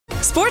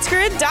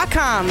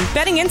SportsGrid.com.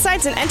 Betting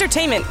insights and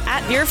entertainment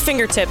at your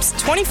fingertips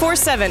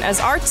 24/7 as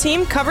our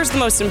team covers the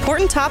most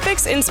important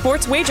topics in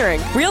sports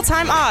wagering.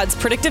 Real-time odds,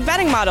 predictive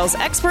betting models,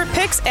 expert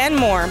picks, and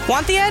more.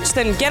 Want the edge?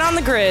 Then get on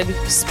the grid.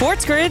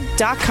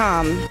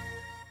 SportsGrid.com.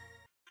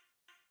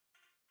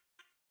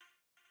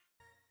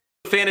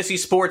 Fantasy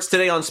sports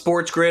today on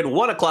Sports Grid,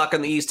 1 o'clock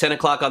on the East, 10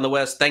 o'clock on the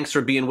West. Thanks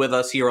for being with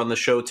us here on the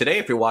show today.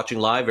 If you're watching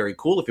live, very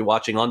cool. If you're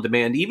watching on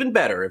demand, even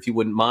better. If you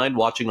wouldn't mind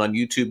watching on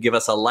YouTube, give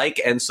us a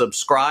like and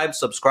subscribe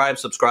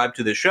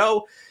to the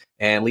show,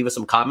 and leave us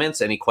some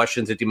comments, any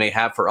questions that you may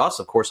have for us.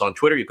 Of course, on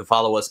Twitter, you can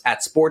follow us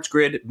at Sports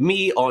Grid,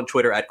 me on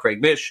Twitter at Craig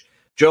Mish,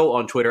 Joe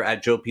on Twitter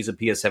at Joe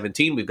Pisapia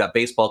 17. We've got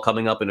baseball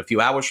coming up in a few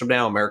hours from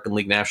now, American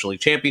League National League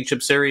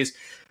Championship Series.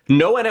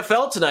 No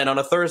NFL tonight on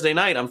a Thursday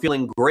night. I'm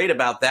feeling great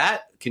about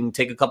that. Can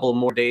take a couple of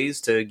more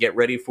days to get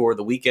ready for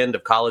the weekend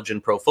of college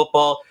and pro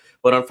football.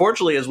 But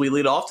unfortunately, as we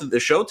lead off to the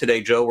show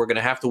today, Joe, we're going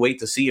to have to wait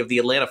to see if the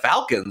Atlanta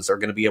Falcons are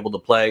going to be able to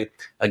play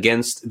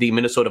against the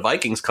Minnesota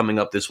Vikings coming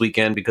up this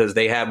weekend, because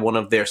they have one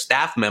of their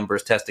staff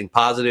members testing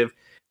positive.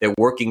 They're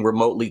working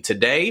remotely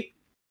today.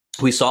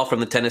 We saw from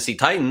the Tennessee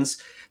Titans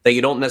that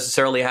you don't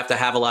necessarily have to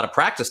have a lot of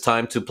practice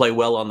time to play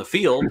well on the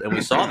field, and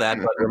we saw that.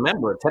 But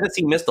remember,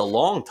 Tennessee missed a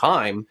long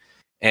time.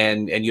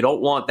 And you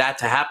don't want that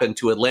to happen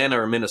to Atlanta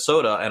or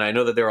Minnesota. And I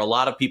know that there are a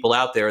lot of people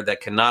out there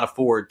that cannot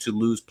afford to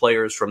lose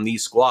players from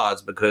these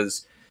squads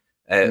because,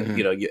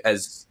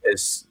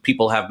 as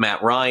people have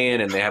Matt Ryan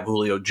and they have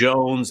Julio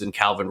Jones and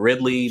Calvin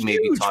Ridley,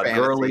 maybe Todd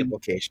Gurley.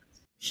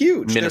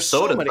 Huge.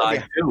 Minnesota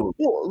side too.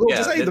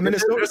 The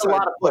Minnesota there's side, a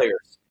lot of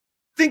players.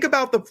 Think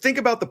about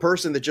the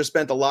person that just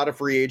spent a lot of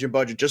free agent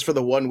budget just for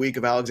the 1 week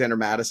of Alexander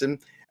Mattison.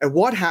 And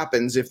what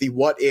happens if the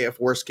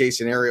worst case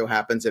scenario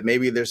happens, and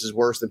maybe this is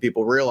worse than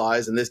people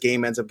realize, and this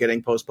game ends up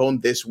getting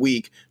postponed this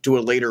week to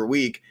a later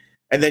week,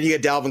 and then you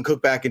get Dalvin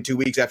Cook back in 2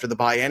 weeks after the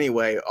bye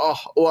anyway. Oh,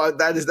 well,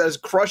 that is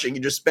crushing.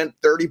 You just spent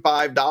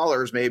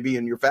 $35 maybe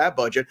in your fab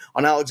budget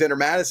on Alexander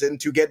Mattison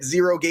to get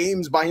 0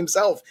 games by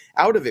himself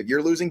out of it.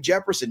 You're losing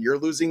Jefferson. You're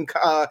losing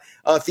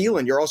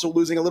Thielen. You're also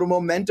losing a little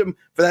momentum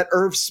for that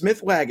Irv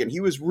Smith wagon. He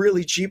was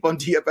really cheap on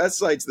DFS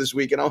sites this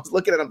week, and I was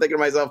looking at him thinking to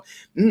myself,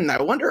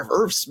 I wonder if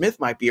Irv Smith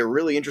might be a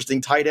really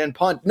interesting tight end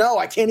punt. No,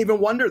 I can't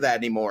even wonder that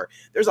anymore.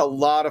 There's a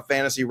lot of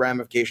fantasy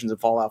ramifications and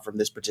fallout from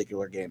this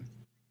particular game.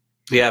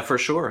 Yeah, for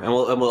sure. And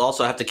we'll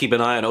also have to keep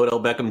an eye on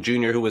Odell Beckham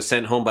Jr., who was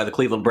sent home by the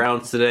Cleveland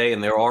Browns today.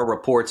 And there are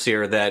reports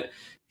here that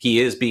he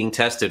is being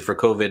tested for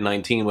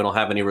COVID-19. We don't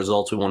have any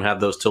results. We won't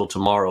have those till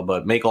tomorrow.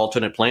 But make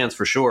alternate plans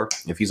for sure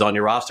if he's on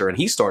your roster. And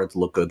he started to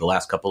look good the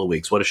last couple of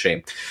weeks. What a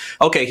shame.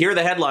 Okay, here are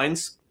the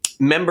headlines.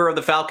 Member of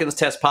the Falcons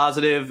test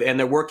positive, and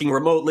they're working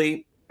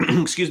remotely.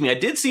 Excuse me. I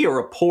did see a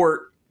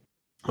report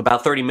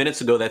about 30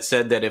 minutes ago that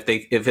said that if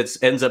it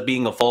ends up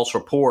being a false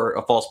report,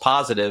 a false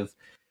positive,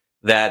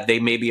 that they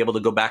may be able to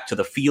go back to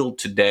the field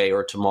today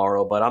or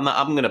tomorrow. But I'm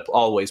going to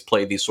always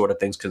play these sort of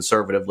things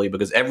conservatively,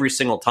 because every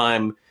single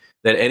time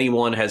that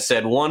anyone has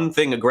said one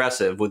thing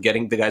aggressive with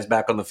getting the guys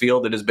back on the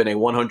field, it has been a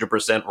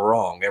 100%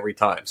 wrong every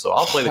time. So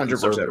I'll play the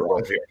conservative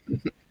role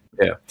here.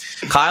 Yeah.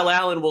 Kyle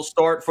Allen will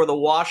start for the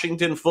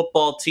Washington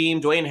football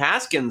team. Dwayne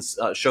Haskins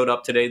showed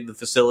up today to the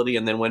facility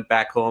and then went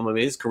back home. I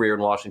mean, his career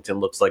in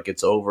Washington looks like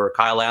it's over.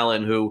 Kyle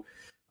Allen, who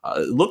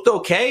looked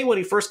okay when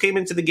he first came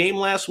into the game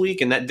last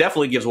week, and that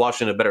definitely gives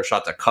Washington a better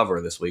shot to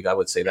cover this week. I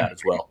would say that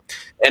as well.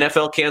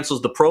 NFL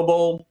cancels the Pro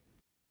Bowl.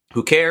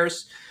 Who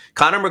cares?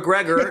 Conor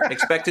McGregor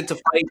expected to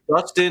fight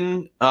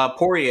Dustin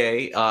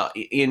Poirier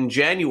in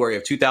January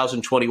of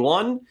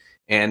 2021,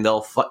 and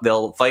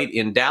they'll fight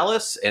in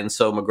Dallas. And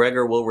so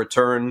McGregor will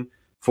return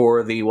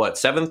for the,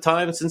 seventh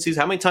time since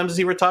how many times has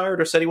he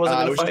retired or said he wasn't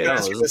going to fight? I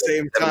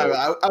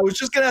was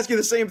just going to ask you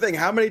the same thing.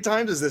 How many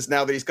times is this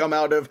now that he's come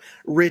out of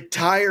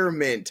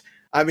retirement?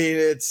 I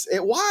mean,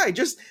 why?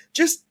 Just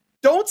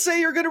don't say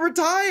you're going to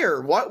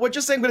retire. What?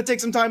 Just say I'm going to take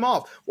some time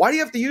off. Why do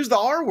you have to use the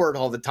R word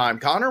all the time,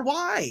 Connor?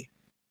 Why?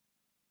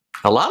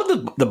 A lot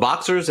of the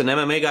boxers and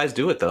MMA guys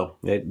do it, though.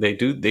 They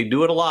do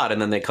it a lot,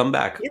 and then they come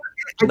back. Yeah,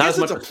 not as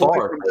much as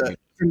far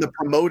from the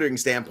promoting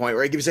standpoint,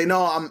 right? If you say,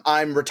 no,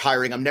 I'm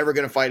retiring, I'm never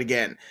going to fight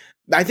again.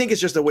 I think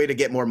it's just a way to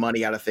get more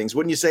money out of things,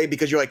 wouldn't you say?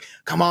 Because you're like,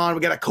 come on,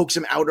 we got to coax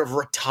him out of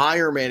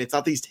retirement. It's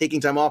not that he's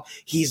taking time off.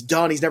 He's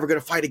done. He's never going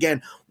to fight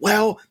again.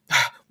 Well,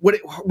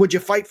 would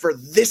you fight for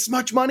this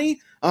much money?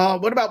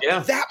 What about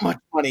that much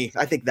money?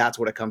 I think that's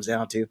what it comes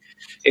down to.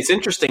 It's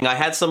interesting. I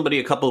had somebody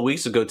a couple of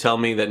weeks ago tell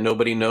me that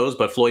nobody knows,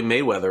 but Floyd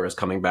Mayweather is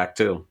coming back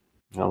too.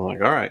 I'm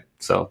like, all right.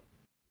 So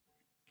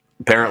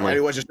apparently,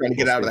 everyone's just trying to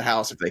get out of the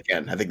house if they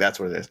can. I think that's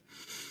what it is.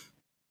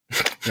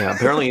 Yeah,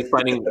 apparently he's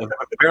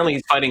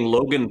fighting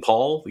Logan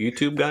Paul, the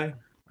YouTube guy.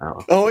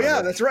 Oh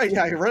yeah, that's right.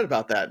 Yeah, I read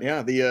about that.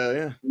 Yeah,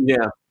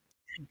 yeah.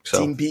 So,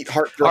 Team beat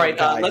heart. All right,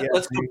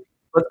 let's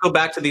go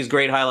back to these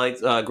great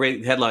highlights,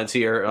 great headlines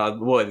here.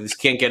 Boy, this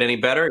can't get any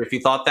better. If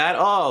you thought that,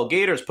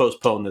 Gators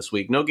postponed this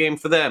week. No game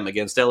for them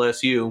against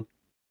LSU.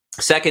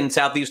 Second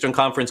Southeastern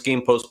Conference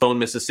game postponed.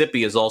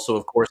 Mississippi is also,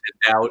 of course,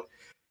 in doubt.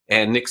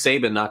 and Nick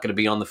Saban not going to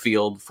be on the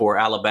field for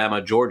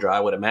Alabama, Georgia, I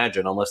would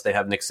imagine, unless they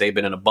have Nick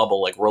Saban in a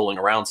bubble, like rolling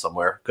around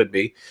somewhere. Could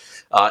be.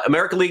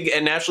 American League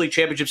and National League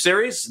Championship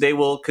Series, they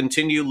will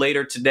continue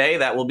later today.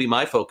 That will be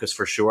my focus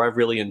for sure. I've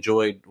really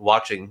enjoyed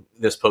watching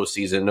this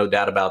postseason, no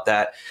doubt about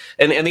that.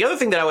 And the other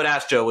thing that I would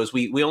ask, Joe, is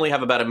we only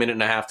have about a minute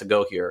and a half to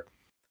go here.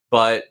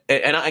 But,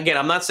 and again,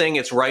 I'm not saying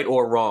it's right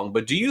or wrong,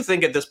 but do you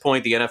think at this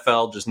point the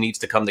NFL just needs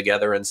to come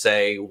together and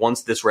say,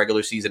 once this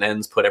regular season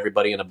ends, put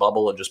everybody in a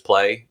bubble and just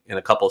play in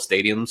a couple of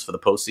stadiums for the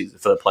postseason,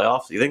 for the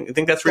playoffs? You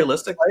think that's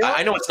realistic?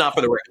 I know it's not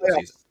for the regular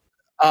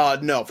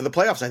season. No, for the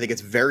playoffs, I think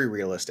it's very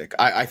realistic.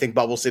 I think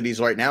bubble cities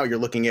right now, you're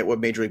looking at what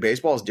Major League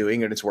Baseball is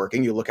doing, and it's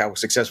working. You look how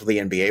successful the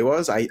NBA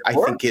was. I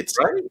think it's,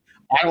 right?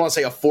 I don't want to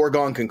say a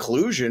foregone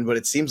conclusion, but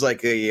it seems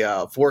like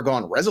a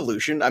foregone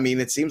resolution. I mean,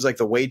 it seems like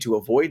the way to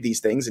avoid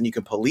these things, and you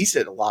can police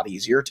it a lot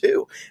easier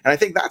too. And I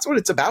think that's what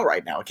it's about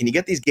right now. Can you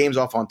get these games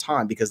off on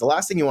time? Because the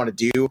last thing you want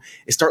to do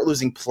is start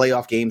losing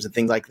playoff games and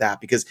things like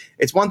that. Because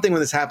it's one thing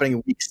when it's happening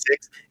in week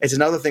 6. It's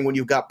another thing when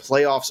you've got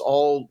playoffs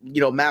all,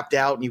 mapped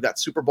out, and you've got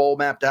Super Bowl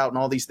mapped out and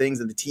all these things,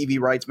 and the TV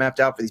rights mapped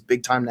out for these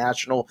big time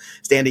national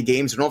standing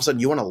games. And all of a sudden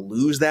you want to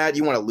lose that.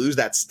 You want to lose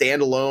that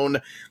standalone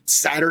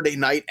Saturday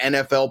night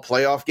NFL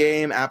playoff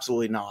game.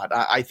 Absolutely not.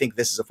 I think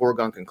this is a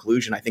foregone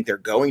conclusion. I think they're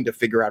going to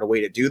figure out a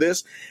way to do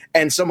this.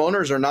 And some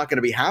owners are not going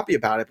to be happy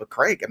about it. But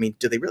Craig, I mean,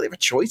 do they really have a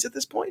choice at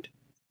this point?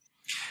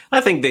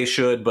 I think they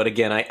should. But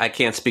again, I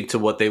can't speak to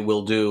what they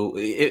will do.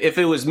 If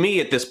it was me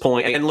at this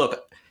point, and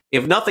look,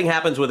 if nothing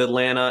happens with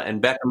Atlanta and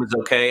Beckham is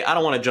okay, I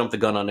don't want to jump the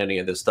gun on any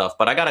of this stuff.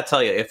 But I got to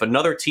tell you, if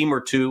another team or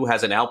two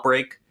has an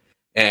outbreak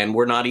and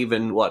we're not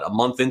even, a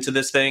month into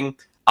this thing,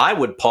 I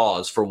would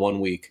pause for 1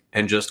 week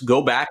and just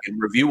go back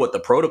and review what the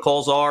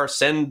protocols are,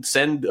 send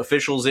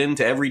officials in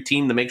to every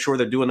team to make sure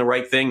they're doing the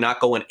right thing, not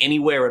going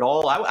anywhere at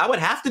all. I would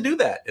have to do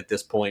that at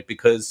this point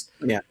because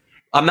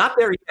I'm not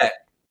there yet.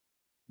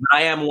 But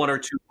I am 1 or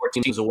 2 more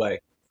teams away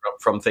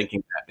from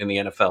thinking that in the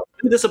NFL.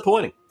 It's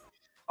disappointing.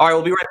 All right,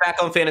 we'll be right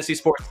back on Fantasy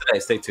Sports Today.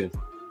 Stay tuned.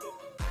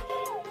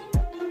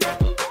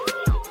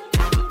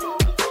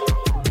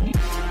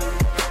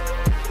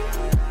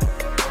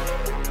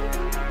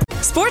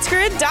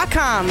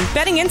 SportsGrid.com.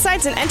 Betting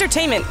insights and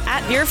entertainment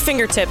at your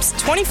fingertips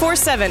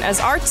 24/7 as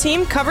our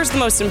team covers the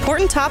most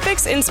important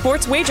topics in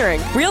sports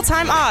wagering.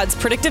 Real-time odds,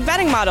 predictive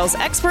betting models,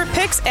 expert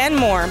picks, and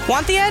more.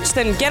 Want the edge?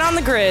 Then get on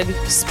the grid.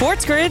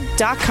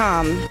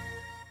 SportsGrid.com.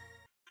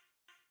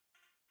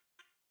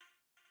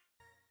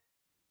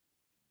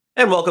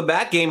 And welcome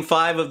back. Game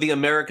 5 of the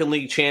American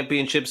League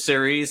Championship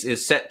Series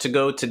is set to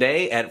go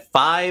today at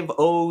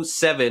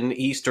 5:07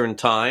 Eastern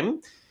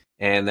Time.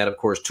 And that, of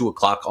course, 2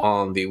 o'clock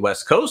on the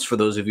West Coast. For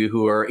those of you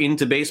who are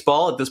into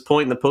baseball at this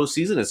point in the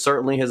postseason, it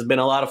certainly has been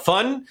a lot of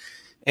fun.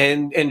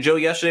 And Joe,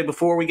 yesterday,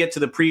 before we get to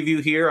the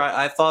preview here,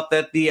 I thought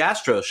that the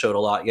Astros showed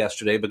a lot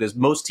yesterday because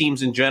most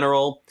teams in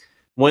general,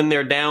 when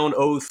they're down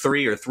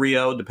 0-3 or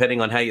 3-0, depending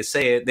on how you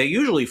say it, they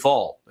usually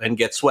fall and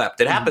get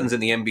swept. It happens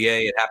in the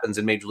NBA. It happens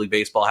in Major League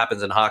Baseball. It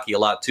happens in hockey a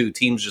lot, too.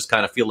 Teams just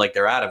kind of feel like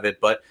they're out of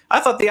it. But I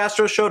thought the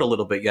Astros showed a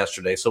little bit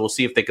yesterday, so we'll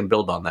see if they can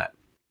build on that.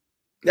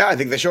 Yeah, I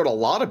think they showed a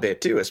lot of it,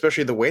 too,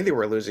 especially the way they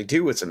were losing,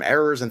 too, with some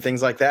errors and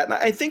things like that. And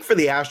I think for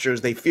the Astros,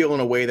 they feel in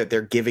a way that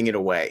they're giving it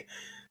away.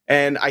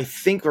 And I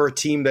think for a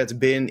team that's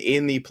been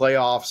in the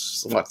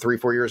playoffs,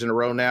 3-4 years in a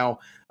row now,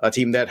 a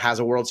team that has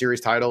a World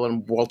Series title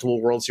and multiple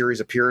World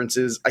Series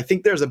appearances, I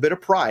think there's a bit of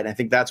pride. I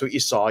think that's what you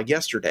saw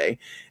yesterday.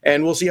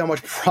 And we'll see how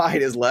much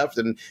pride is left.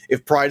 And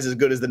if pride is as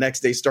good as the next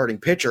day starting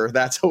pitcher,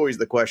 that's always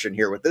the question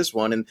here with this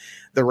one. And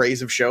the Rays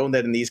have shown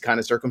that in these kind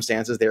of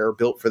circumstances, they're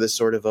built for this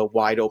sort of a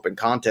wide open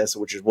contest,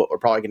 which is what we're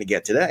probably going to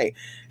get today.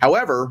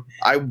 However,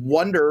 I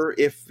wonder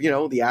if, the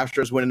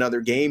Astros win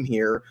another game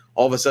here,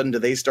 all of a sudden, do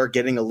they start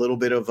getting a little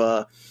bit of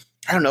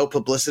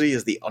publicity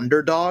as the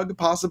underdog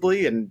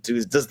possibly? And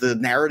does the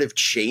narrative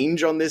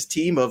change on this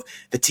team of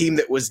the team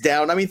that was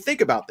down? I mean,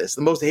 think about this.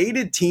 The most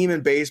hated team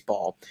in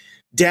baseball,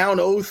 down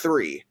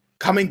 0-3,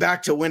 coming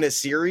back to win a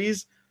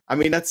series. I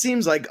mean, that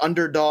seems like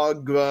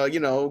underdog,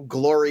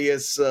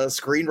 glorious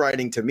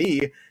screenwriting to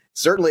me.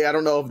 Certainly, I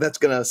don't know if that's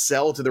going to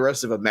sell to the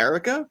rest of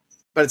America.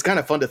 But it's kind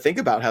of fun to think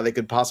about how they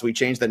could possibly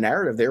change the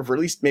narrative there for at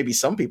least maybe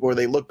some people where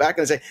they look back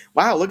and say,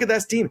 wow, look at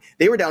that team.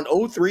 They were down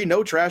 0-3,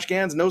 no trash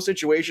cans, no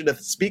situation to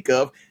speak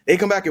of. They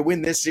come back and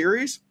win this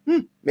series.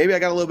 Maybe I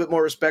got a little bit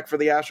more respect for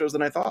the Astros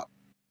than I thought.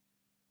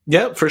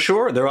 Yeah, for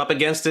sure. They're up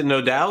against it,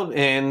 no doubt.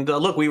 And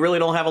look, we really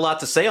don't have a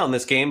lot to say on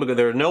this game because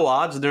there are no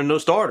odds and there are no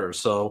starters.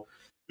 So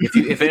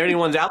if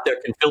anyone's out there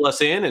can fill us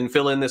in and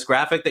fill in this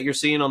graphic that you're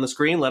seeing on the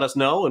screen, let us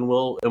know and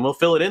we'll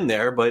fill it in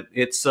there. But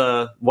it's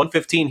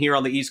 1:15 here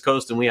on the East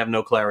Coast and we have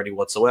no clarity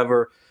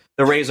whatsoever.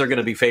 The Rays are going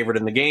to be favored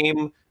in the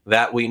game,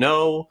 that we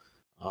know.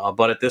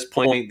 But at this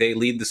point, they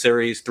lead the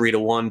series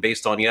 3-1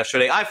 based on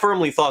yesterday. I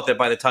firmly thought that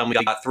by the time we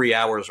got 3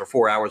 hours or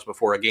 4 hours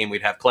before a game,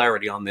 we'd have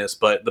clarity on this.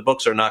 But the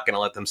books are not going to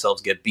let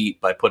themselves get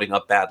beat by putting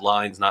up bad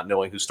lines, not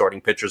knowing who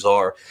starting pitchers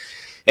are.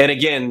 And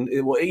again,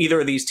 either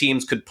of these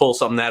teams could pull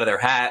something out of their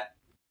hat.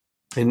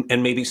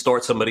 and maybe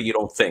start somebody you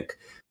don't think.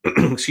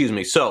 Excuse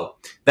me. So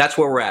that's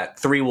where we're at,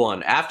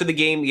 3-1. After the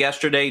game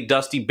yesterday,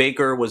 Dusty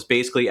Baker was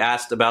basically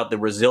asked about the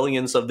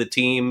resilience of the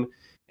team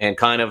and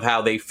kind of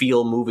how they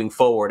feel moving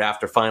forward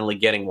after finally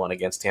getting one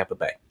against Tampa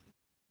Bay.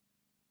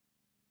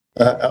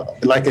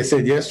 Like I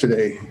said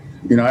yesterday,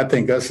 I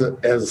think us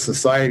as a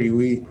society,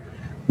 we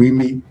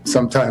meet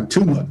sometimes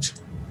too much,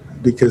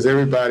 because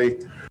everybody,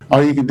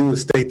 all you can do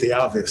is state the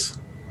obvious.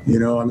 We're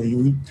in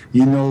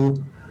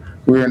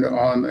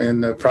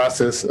the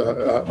process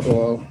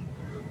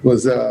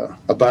was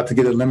about to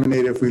get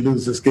eliminated if we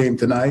lose this game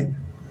tonight.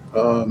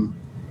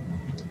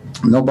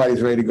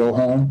 Nobody's ready to go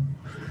home.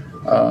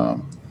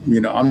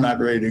 I'm not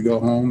ready to go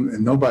home,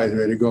 and nobody's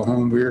ready to go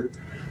home. We're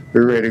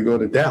ready to go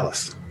to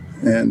Dallas,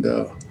 and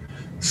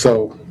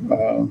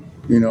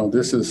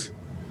this is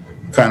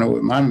kind of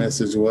what my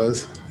message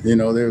was.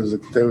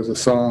 There was a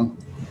song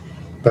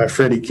by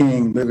Freddie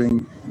King,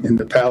 "Living in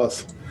the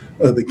Palace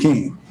of the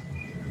King,"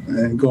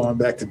 and going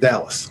back to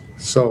Dallas.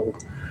 So,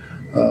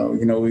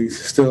 we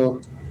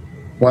still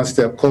one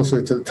step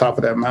closer to the top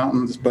of that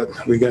mountains, but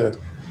we got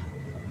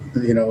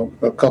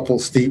a couple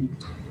steep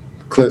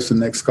cliffs in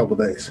the next couple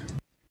of days.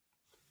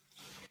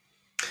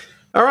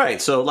 All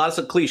right, so lots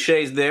of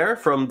cliches there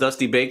from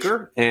Dusty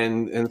Baker,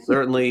 and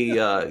certainly,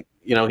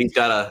 he's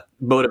got to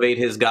motivate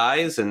his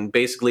guys. And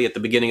basically, at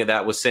the beginning of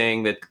that, was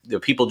saying that the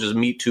people just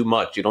meet too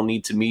much. You don't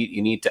need to meet;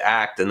 you need to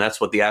act, and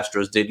that's what the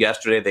Astros did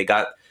yesterday. They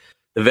got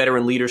the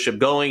veteran leadership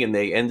going, and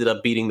they ended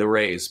up beating the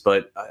Rays.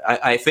 But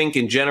I think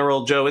in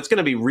general, Joe, it's going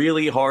to be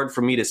really hard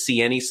for me to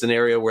see any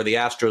scenario where the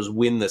Astros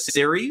win the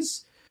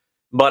series.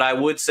 But I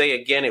would say,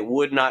 again, it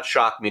would not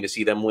shock me to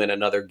see them win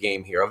another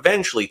game here.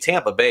 Eventually,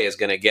 Tampa Bay is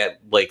going to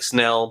get Blake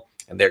Snell,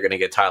 and they're going to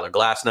get Tyler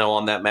Glasnow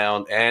on that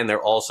mound, and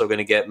they're also going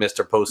to get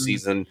Mr.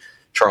 Postseason,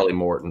 Charlie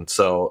Morton.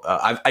 So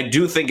I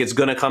do think it's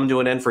going to come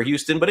to an end for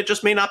Houston, but it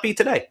just may not be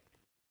today.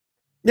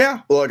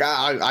 Yeah, look,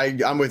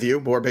 I'm with you.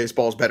 More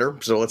baseball is better,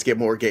 so let's get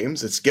more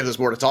games. It gives us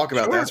more to talk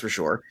about, that's for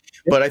sure.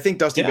 But I think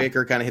Dusty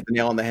Baker kind of hit the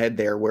nail on the head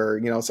there, where,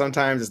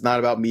 sometimes it's not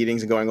about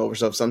meetings and going over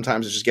stuff.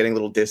 Sometimes it's just getting a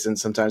little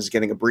distance. Sometimes it's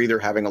getting a breather,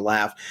 having a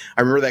laugh.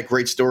 I remember that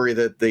great story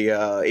that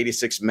the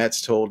 86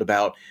 Mets told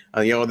about,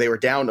 they were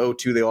down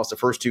 0-2. They lost the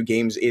first two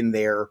games in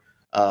their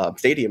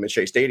stadium at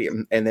Shea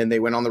Stadium, and then they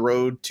went on the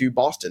road to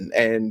Boston.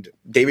 And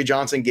Davey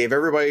Johnson gave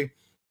everybody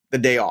the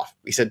day off.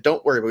 He said,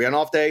 "Don't worry, we got an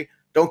off day.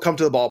 Don't come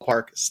to the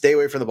ballpark. Stay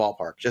away from the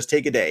ballpark. Just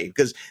take a day,"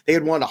 because they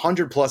had won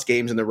 100-plus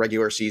games in the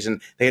regular season.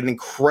 They had an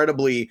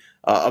incredibly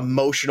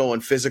emotional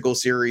and physical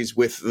series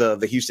with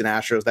the Houston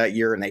Astros that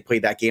year, and they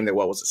played that game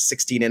that,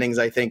 16 innings,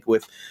 I think,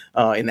 with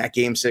in that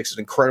Game 6. It was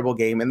an incredible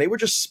game, and they were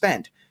just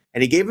spent.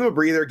 And he gave them a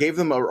breather, gave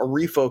them a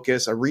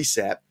refocus, a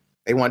reset.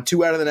 They won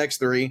 2 out of the next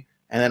 3,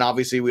 and then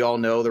obviously we all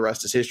know the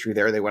rest is history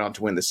there. They went on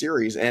to win the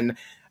series, and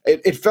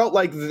it felt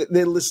like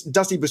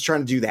Dusty was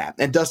trying to do that.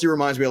 And Dusty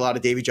reminds me a lot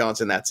of Davey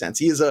Johnson in that sense.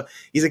 He's a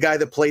guy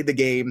that played the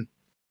game.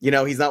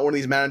 He's not one of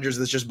these managers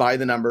that's just by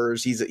the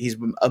numbers. He's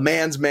a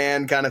man's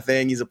man kind of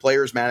thing. He's a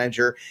player's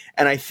manager.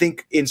 And I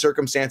think in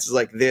circumstances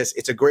like this,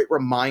 it's a great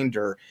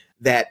reminder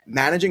that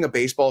managing a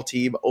baseball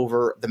team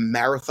over the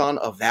marathon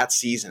of that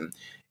season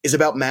is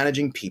about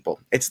managing people.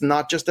 It's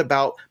not just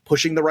about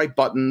pushing the right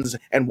buttons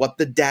and what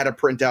the data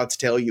printouts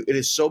tell you. It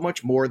is so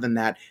much more than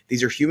that.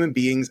 These are human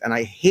beings, and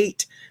I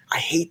hate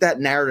that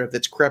narrative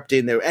that's crept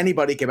in there.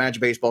 Anybody can manage a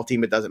baseball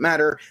team. It doesn't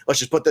matter. Let's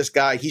just put this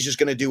guy. He's just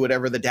going to do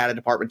whatever the data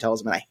department tells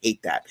him, and I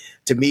hate that.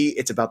 To me,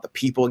 it's about the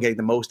people and getting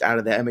the most out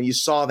of them, and you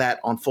saw that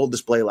on full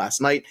display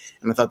last night,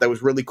 and I thought that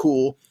was really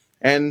cool.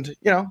 And,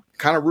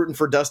 kind of rooting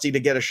for Dusty to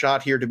get a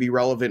shot here to be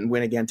relevant and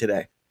win again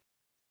today.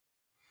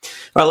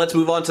 All right, let's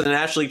move on to the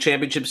National League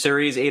Championship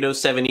Series,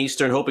 8:07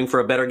 Eastern, hoping for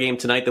a better game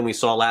tonight than we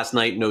saw last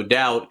night, no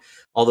doubt,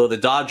 although the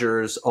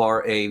Dodgers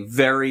are a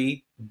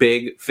very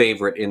big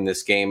favorite in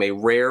this game, a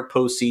rare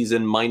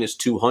postseason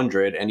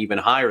 -200, and even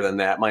higher than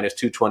that,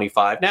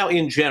 -225. Now,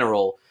 in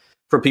general,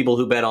 for people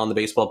who bet on the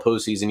baseball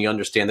postseason, you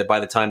understand that by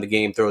the time the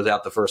game throws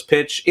out the first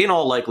pitch, in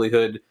all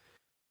likelihood,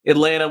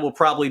 Atlanta will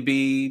probably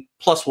be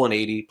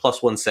 +180,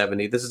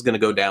 +170. This is going to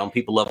go down.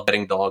 People love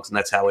betting dogs, and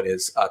that's how it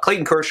is.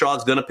 Clayton Kershaw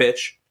is going to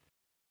pitch.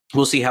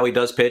 We'll see how he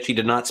does pitch. He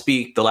did not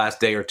speak the last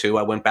day or two.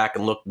 I went back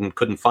and looked and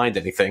couldn't find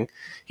anything.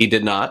 He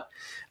did not.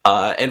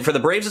 And for the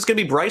Braves, it's going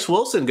to be Bryce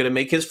Wilson going to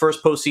make his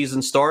first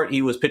postseason start.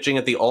 He was pitching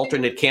at the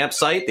alternate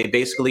campsite. They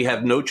basically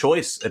have no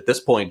choice at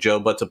this point, Joe,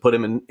 but to put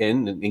him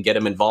in and get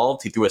him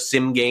involved. He threw a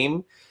sim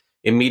game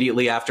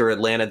immediately after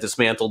Atlanta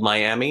dismantled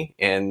Miami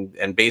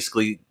and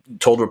basically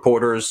told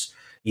reporters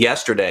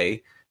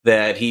yesterday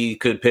that he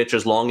could pitch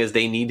as long as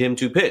they need him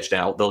to pitch.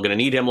 Now, they're going to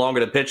need him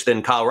longer to pitch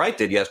than Kyle Wright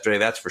did yesterday,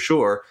 that's for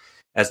sure,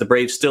 as the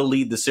Braves still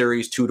lead the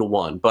series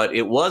 2-1. But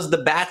it was the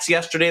bats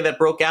yesterday that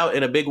broke out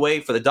in a big way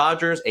for the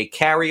Dodgers, a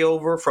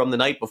carryover from the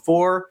night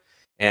before.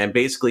 And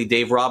basically,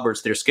 Dave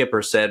Roberts, their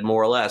skipper, said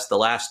more or less the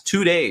last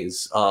 2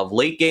 days of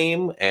late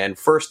game and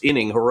first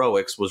inning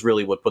heroics was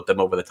really what put them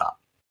over the top.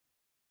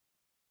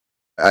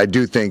 I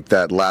do think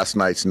that last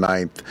night's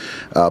ninth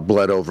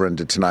bled over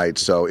into tonight.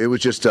 So it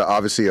was just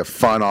obviously a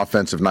fun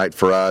offensive night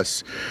for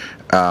us.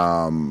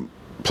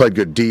 played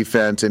good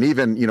defense, and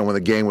even when the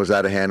game was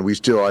out of hand, we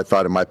still, I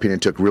thought, in my opinion,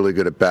 took really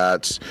good at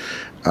bats.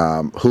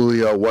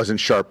 Julio wasn't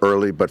sharp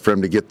early, but for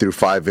him to get through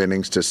 5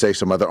 innings to save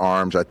some other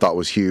arms, I thought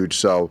was huge.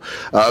 So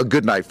a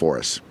good night for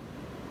us.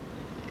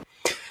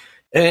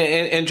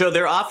 And Joe,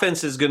 their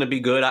offense is going to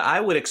be good. I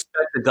would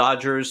expect the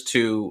Dodgers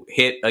to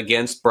hit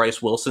against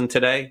Bryce Wilson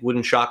today.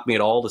 Wouldn't shock me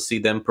at all to see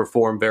them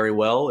perform very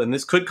well. And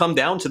this could come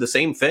down to the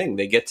same thing.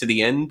 They get to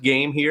the end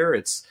game here.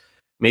 It's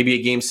maybe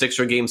a game 6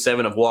 or game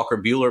 7 of Walker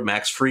Buehler,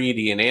 Max Fried,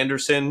 Ian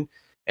Anderson.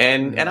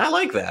 And I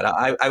like that.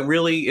 I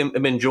really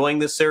am enjoying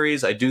this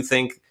series. I do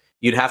think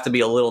you'd have to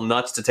be a little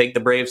nuts to take the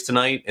Braves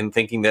tonight, and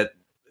thinking that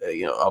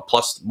a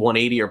plus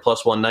 180 or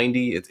plus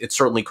 190, it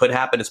certainly could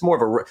happen. It's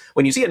more of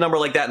when you see a number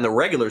like that in the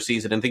regular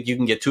season and think you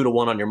can get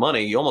 2-1 on your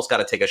money, you almost got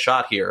to take a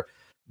shot here.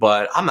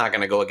 But I'm not going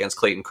to go against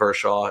Clayton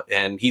Kershaw,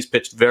 and he's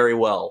pitched very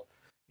well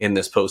in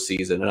this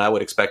postseason, and I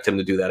would expect him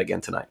to do that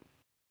again tonight.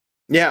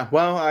 Yeah,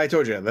 well, I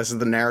told you, this is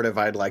the narrative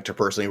I'd like to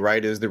personally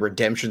write, is the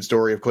redemption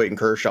story of Clayton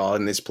Kershaw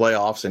in this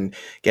playoffs and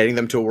getting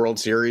them to a World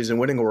Series and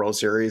winning a World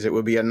Series. It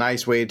would be a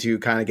nice way to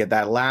kind of get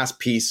that last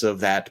piece of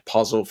that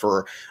puzzle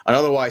for an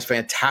otherwise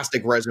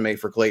fantastic resume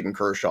for Clayton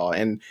Kershaw.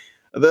 And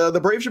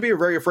the Braves should be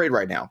very afraid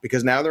right now,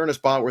 because now they're in a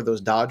spot where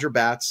those Dodger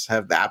bats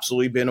have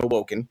absolutely been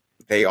awoken.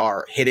 They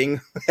are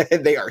hitting,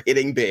 they are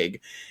hitting big.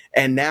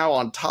 And now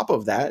on top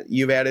of that,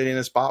 you've added in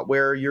a spot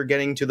where you're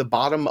getting to the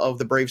bottom of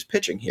the Braves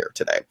pitching here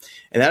today.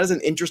 And that is an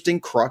interesting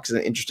crux and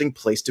an interesting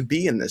place to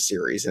be in this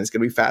series. And it's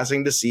going to be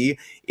fascinating to see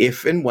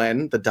if and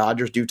when the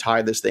Dodgers do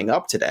tie this thing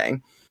up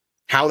today,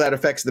 how that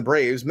affects the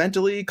Braves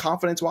mentally,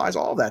 confidence-wise,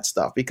 all of that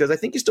stuff. Because I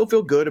think you still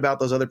feel good about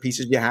those other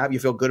pieces you have. You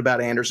feel good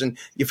about Anderson.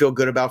 You feel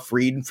good about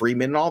Fried and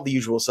Freeman and all the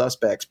usual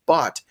suspects.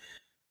 But,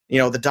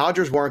 the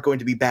Dodgers weren't going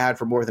to be bad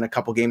for more than a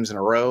couple games in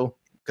a row.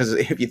 Because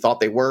if you thought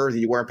they were,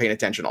 you weren't paying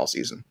attention all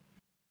season.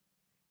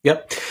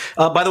 Yep.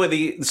 By the way,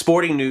 the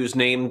Sporting News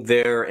named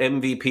their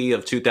MVP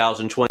of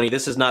 2020.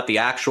 This is not the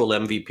actual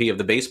MVP of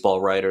the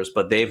baseball writers,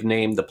 but they've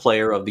named the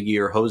player of the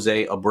year,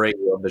 Jose Abreu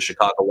of the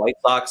Chicago White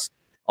Sox.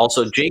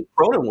 Also, Jake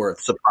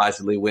Cronenworth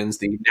surprisingly wins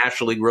the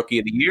National League Rookie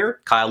of the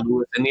Year. Kyle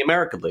Lewis in the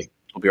American League.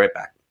 We'll be right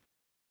back.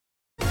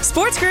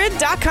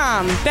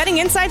 SportsGrid.com. Betting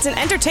insights and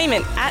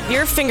entertainment at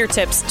your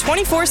fingertips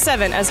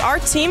 24/7 as our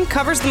team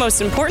covers the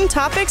most important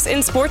topics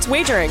in sports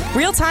wagering.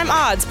 Real-time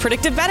odds,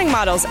 predictive betting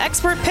models,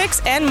 expert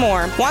picks, and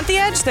more. Want the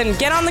edge? Then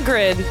get on the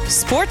grid.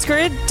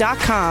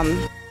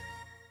 SportsGrid.com.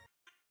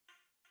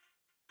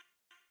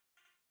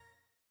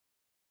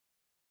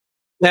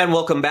 And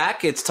welcome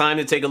back. It's time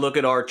to take a look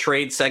at our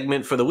trade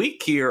segment for the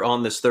week. Here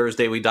on this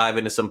Thursday, we dive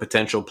into some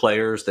potential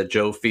players that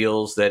Joe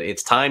feels that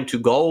it's time to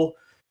go,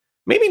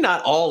 maybe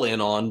not all in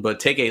on, but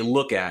take a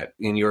look at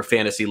in your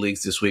fantasy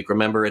leagues this week.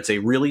 Remember, it's a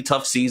really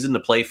tough season to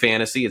play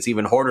fantasy. It's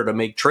even harder to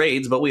make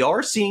trades, but we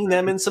are seeing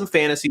them in some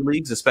fantasy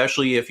leagues,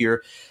 especially if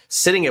you're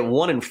sitting at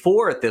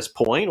 1-4 at this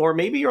point, or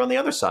maybe you're on the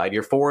other side,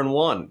 you're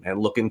 4-1 and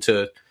looking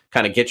to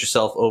kind of get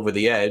yourself over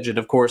the edge. And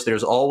of course,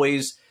 there's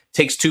always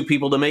takes 2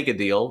 people to make a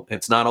deal.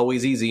 It's not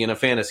always easy in a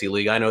fantasy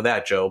league. I know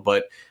that, Joe,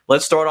 but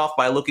let's start off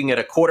by looking at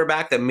a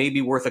quarterback that may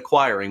be worth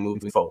acquiring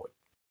moving forward.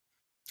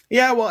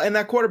 Yeah, well, and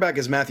that quarterback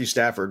is Matthew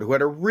Stafford, who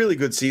had a really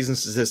good season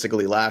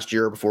statistically last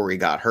year before he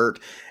got hurt.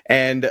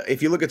 And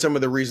if you look at some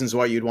of the reasons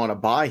why you'd want to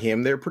buy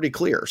him, they're pretty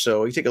clear.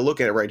 So you take a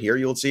look at it right here,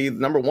 you'll see the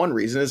number one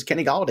reason is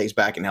Kenny Galladay's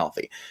back and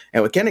healthy.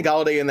 And with Kenny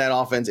Galladay in that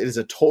offense, it is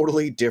a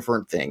totally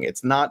different thing.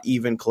 It's not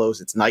even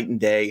close. It's night and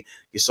day.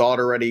 You saw it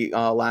already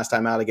last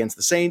time out against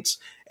the Saints.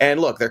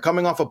 And look, they're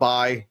coming off a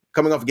bye,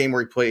 coming off a game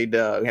where he played,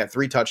 he had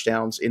 3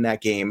 touchdowns in that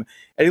game,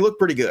 and he looked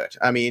pretty good.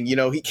 I mean,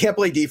 he can't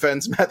play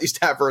defense. Matthew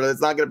Stafford, it's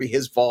not going to be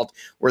his fault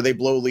where they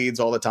blow leads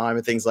all the time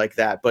and things like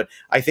that. But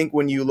I think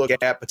when you look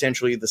at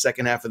potentially the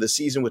second half of the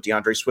season with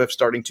DeAndre Swift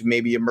starting to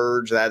maybe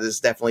emerge, that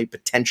is definitely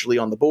potentially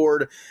on the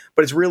board.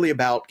 But it's really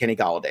about Kenny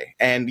Galladay.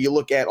 And you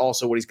look at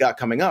also what he's got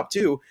coming up,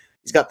 too.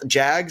 He's got the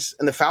Jags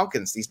and the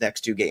Falcons these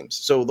next 2 games.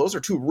 So those are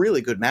 2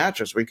 really good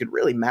matchups where you could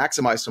really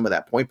maximize some of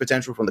that point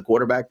potential from the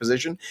quarterback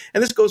position.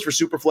 And this goes for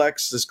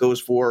Superflex. This goes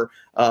for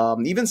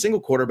even single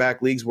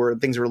quarterback leagues where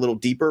things are a little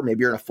deeper. Maybe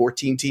you're in a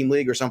 14-team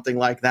league or something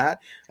like that.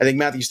 I think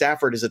Matthew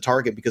Stafford is a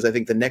target because I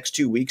think the next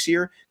 2 weeks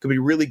here could be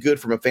really good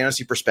from a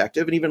fantasy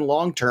perspective. And even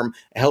long-term,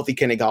 a healthy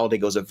Kenny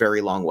Galladay goes a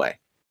very long way.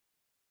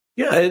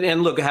 Yeah,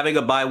 and look, having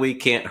a bye week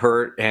can't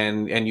hurt.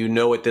 And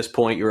at this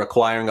point you're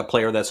acquiring a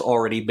player that's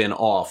already been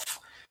off.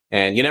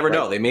 And you never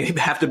know. They may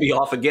have to be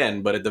off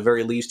again, but at the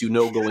very least,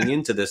 going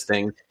into this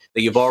thing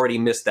that you've already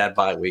missed that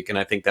bye week. And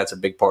I think that's a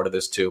big part of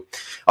this, too.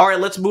 All right,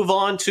 let's move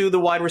on to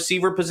the wide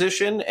receiver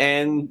position.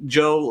 And,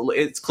 Joe,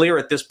 it's clear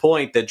at this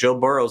point that Joe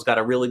Burrow's got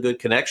a really good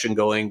connection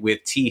going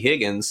with T.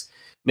 Higgins.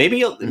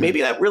 Maybe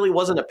that really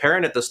wasn't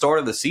apparent at the start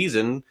of the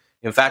season.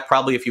 In fact,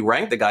 probably if you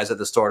ranked the guys at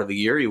the start of the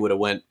year, you would have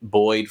went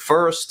Boyd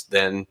first,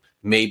 then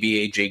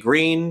maybe A.J.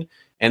 Green,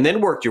 and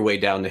then worked your way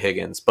down to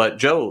Higgins. But,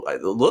 Joe,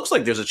 it looks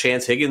like there's a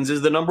chance Higgins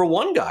is the number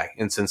 1 guy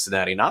in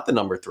Cincinnati, not the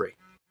number 3.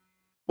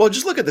 Well,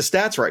 just look at the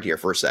stats right here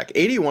for a sec.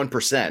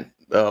 81%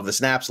 of the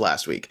snaps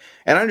last week.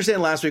 And I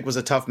understand last week was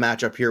a tough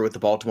matchup here with the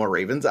Baltimore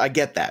Ravens. I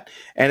get that.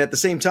 And at the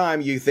same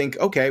time, you think,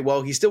 okay,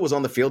 well, he still was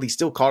on the field. He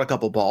still caught a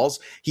couple balls.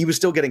 He was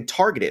still getting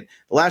targeted.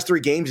 The last 3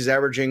 games, he's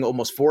averaging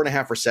almost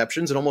 4.5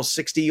 receptions and almost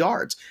 60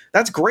 yards.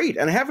 That's great.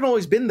 And it haven't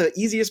always been the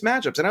easiest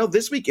matchups. And I know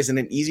this week isn't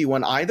an easy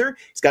one either.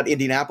 He's got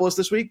Indianapolis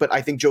this week, but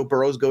I think Joe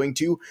Burrow is going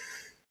to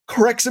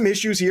correct some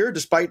issues here,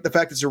 despite the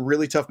fact it's a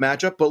really tough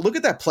matchup. But look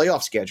at that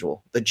playoff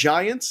schedule. The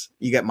Giants,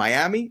 you get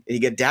Miami, and you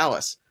get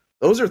Dallas.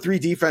 Those are 3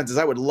 defenses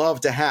I would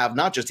love to have,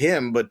 not just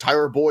him, but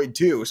Tyler Boyd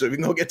too. So if you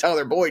can go get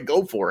Tyler Boyd,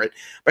 go for it.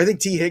 But I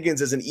think T.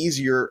 Higgins is an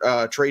easier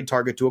trade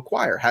target to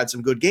acquire. Had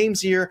some good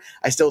games here.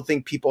 I still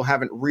think people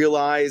haven't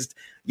realized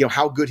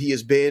how good he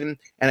has been.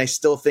 And I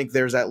still think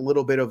there's that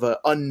little bit of an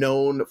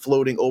unknown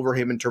floating over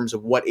him in terms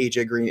of what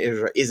AJ Green is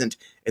or isn't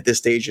at this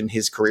stage in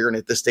his career and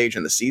at this stage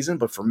in the season.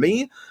 But for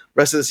me,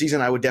 rest of the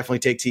season, I would definitely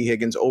take T.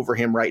 Higgins over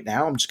him right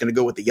now. I'm just going to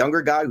go with the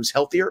younger guy who's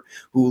healthier,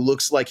 who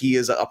looks like he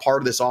is a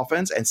part of this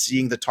offense and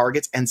seeing the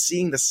targets and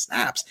seeing the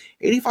snaps.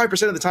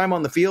 85% of the time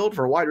on the field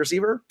for a wide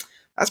receiver,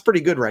 that's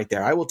pretty good right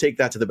there. I will take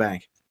that to the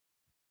bank.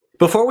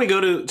 Before we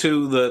go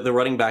to the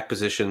running back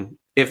position,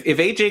 if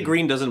AJ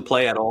Green doesn't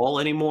play at all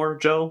anymore,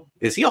 Joe,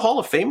 is he a Hall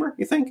of Famer,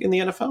 you think, in the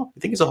NFL? You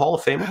think he's a Hall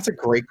of Famer? That's a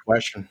great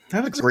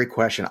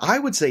question. I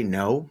would say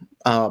no,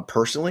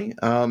 personally.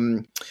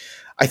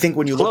 I think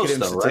when you look at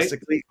him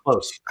statistically,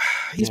 close.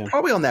 He's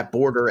probably on that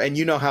border. And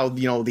you know how,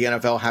 the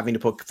NFL having to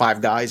put 5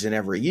 guys in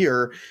every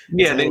year.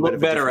 Yeah, they look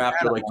better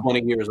after like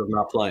 20 years of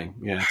not playing.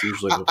 Yeah, it's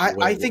usually.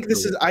 I think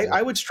this is.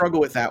 I would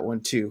struggle with that one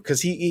too,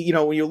 because he,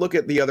 when you look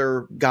at the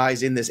other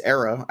guys in this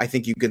era, I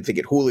think you can think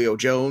at Julio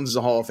Jones is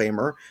a Hall of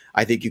Famer.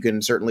 I think you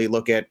can certainly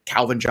look at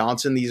Calvin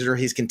Johnson. These are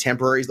his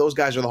contemporaries. Those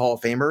guys are the Hall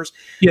of Famers.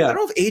 Yeah. I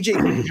don't know if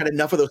AJ had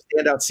enough of those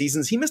standout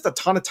seasons. He missed a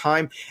ton of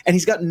time, and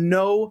he's got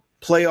no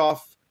playoff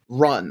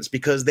runs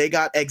because they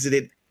got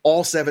exited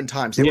all 7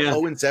 times. They were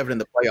 0-7 in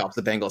the playoffs,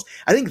 the Bengals.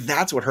 I think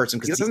that's what hurts him,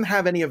 because he doesn't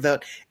have any of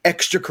that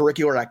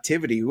extracurricular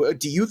activity.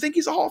 Do you think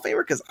he's a Hall of Famer?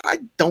 Because I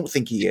don't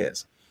think he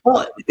is.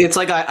 Well, it's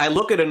like I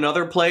look at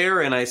another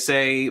player and I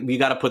say, you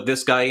got to put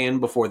this guy in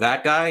before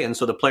that guy. And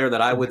so the player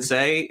that I would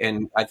say,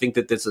 and I think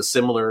that this is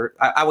similar,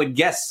 I would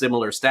guess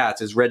similar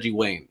stats, is Reggie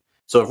Wayne.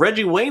 So if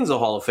Reggie Wayne's a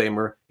Hall of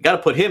Famer, you got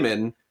to put him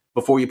in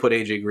before you put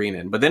AJ Green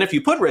in. But then if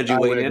you put Reggie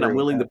Wayne in, I'm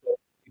willing to put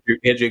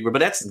AJ Green. But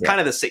that's kind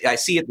of I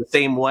see it the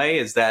same way,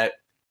 is that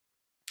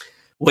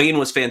Wayne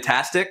was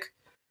fantastic,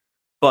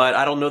 but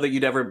I don't know that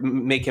you'd ever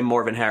make him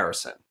Marvin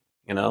Harrison.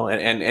 And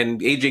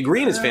AJ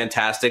Green is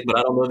fantastic, but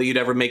I don't know that you'd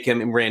ever make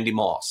him Randy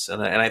Moss.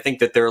 And I think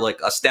that they're like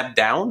a step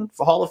down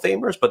for Hall of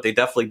Famers, but they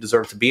definitely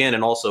deserve to be in.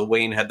 And also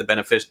Wayne had the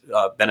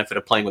benefit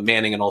of playing with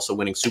Manning and also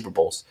winning Super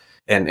Bowls.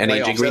 And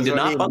AJ Green did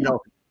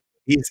not.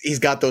 He's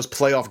got those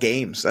playoff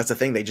games. That's the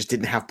thing. They just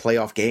didn't have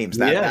playoff games.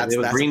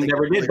 Green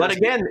never did. But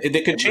again,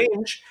 it could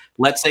change.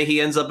 Let's say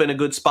he ends up in a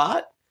good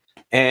spot.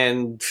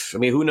 And I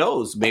mean, who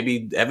knows?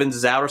 Maybe Evans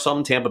is out or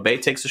something. Tampa Bay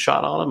takes a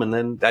shot on him, and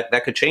then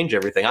that could change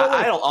everything.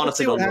 I don't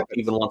honestly don't know if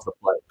he even wants to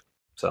play.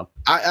 So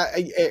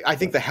I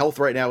think the health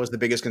right now is the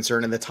biggest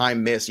concern, and the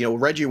time missed.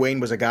 Reggie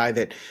Wayne was a guy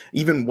that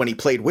even when he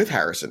played with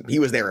Harrison, he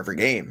was there every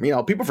game.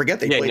 People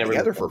forget they played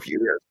together for a few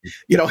years.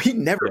 He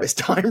never missed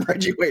time.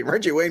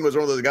 Reggie Wayne was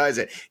one of those guys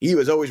that he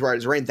was always right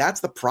as rain.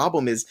 That's the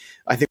problem, is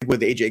I think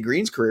with AJ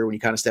Green's career, when you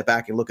kind of step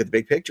back and look at the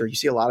big picture, you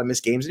see a lot of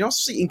missed games, and you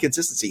also see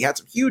inconsistency. He had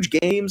some huge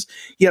games.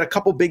 He had a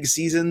couple big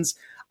seasons.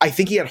 I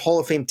think he had Hall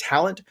of Fame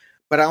talent,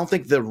 but I don't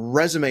think the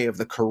resume of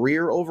the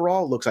career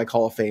overall looks like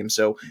Hall of Fame.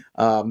 So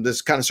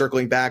this kind of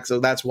circling back. So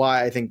that's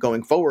why I think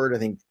going forward, I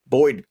think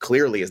Boyd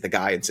clearly is the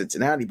guy in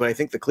Cincinnati, but I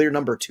think the clear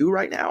number 2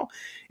 right now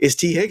is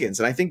T. Higgins.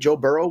 And I think Joe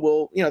Burrow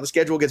will, the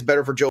schedule gets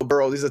better for Joe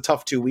Burrow. These are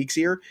tough 2 weeks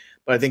here,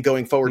 but I think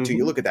going forward too,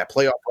 you look at that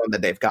playoff run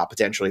that they've got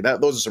potentially,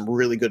 those are some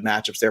really good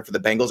matchups there for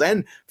the Bengals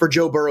and for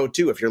Joe Burrow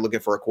too. If you're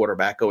looking for a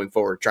quarterback going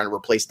forward, trying to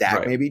replace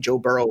Dak, maybe Joe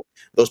Burrow,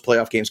 those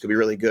playoff games could be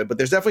really good, but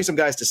there's definitely some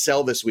guys to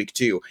sell this week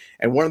too.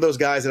 And one of those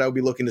guys that I would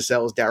be looking to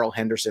sell is Darrell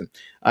Henderson.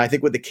 I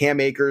think with the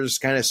Cam Akers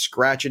kind of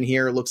scratching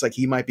here, it looks like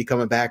he might be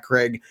coming back,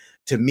 Craig.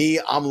 To me,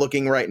 I'm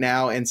looking right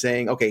now and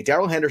saying, okay,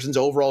 Darrell Henderson's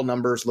overall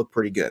numbers look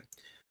pretty good.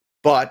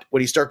 But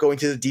when you start going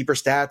to the deeper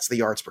stats, the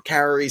yards per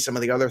carry, some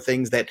of the other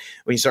things that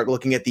when you start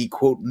looking at the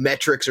quote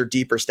metrics or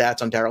deeper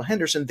stats on Darrell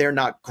Henderson, they're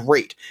not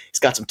great. He's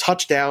got some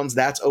touchdowns.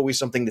 That's always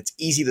something that's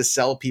easy to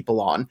sell people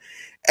on.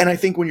 And I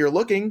think when you're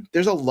looking,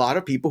 there's a lot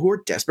of people who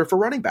are desperate for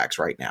running backs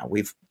right now.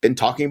 We've been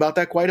talking about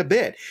that quite a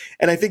bit.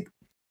 And I think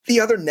the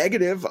other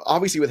negative,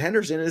 obviously, with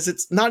Henderson is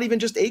it's not even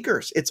just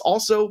Akers. It's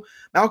also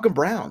Malcolm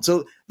Brown.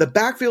 So the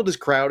backfield is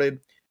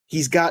crowded.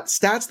 He's got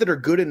stats that are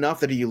good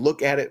enough that if you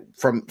look at it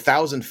from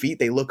 1,000 feet,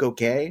 they look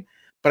okay.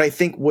 But I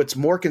think what's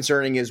more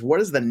concerning is what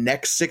does the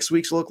next 6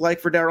 weeks look like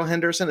for Darrell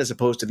Henderson as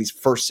opposed to these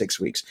first 6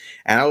 weeks?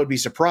 And I would be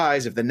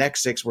surprised if the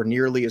next 6 were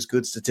nearly as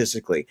good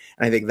statistically.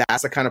 And I think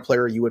that's the kind of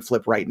player you would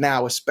flip right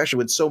now, especially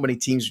with so many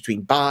teams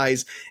between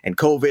buys and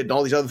COVID and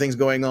all these other things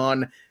going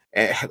on,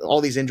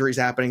 all these injuries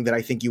happening, that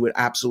I think you would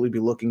absolutely be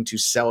looking to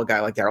sell a guy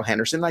like Darrell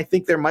Henderson. And I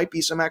think there might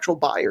be some actual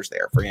buyers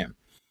there for him.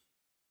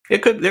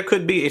 There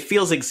could be. It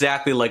feels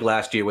exactly like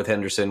last year with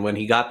Henderson when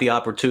he got the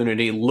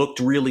opportunity, looked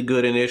really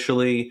good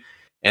initially,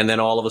 and then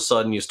all of a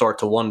sudden you start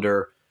to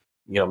wonder,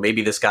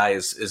 maybe this guy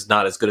is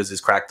not as good as he's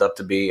cracked up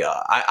to be.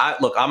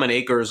 Look, I'm an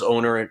Akers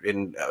owner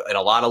in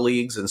a lot of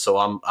leagues, and so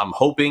I'm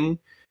hoping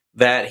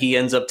that he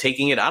ends up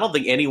taking it. I don't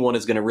think anyone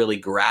is going to really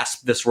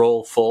grasp this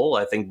role full.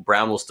 I think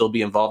Brown will still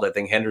be involved. I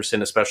think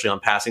Henderson, especially on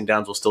passing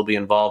downs, will still be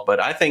involved. But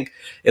I think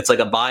it's like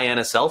a buy and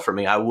a sell for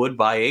me. I would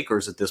buy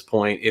Akers at this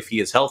point if he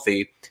is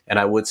healthy, and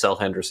I would sell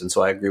Henderson.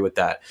 So I agree with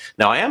that.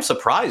 Now, I am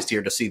surprised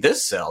here to see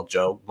this sell,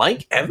 Joe.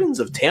 Mike Evans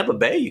of Tampa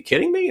Bay. Are you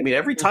kidding me? I mean,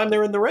 every time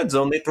they're in the red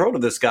zone, they throw to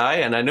this guy.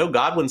 And I know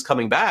Godwin's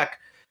coming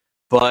back,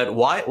 but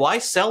why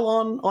sell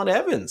on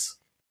Evans?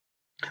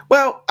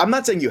 Well, I'm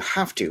not saying you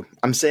have to.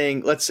 I'm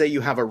saying, let's say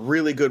you have a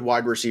really good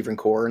wide receiving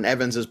core and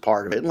Evans is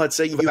part of it. And let's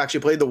say you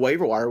actually played the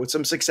waiver wire with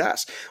some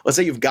success. Let's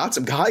say you've got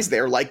some guys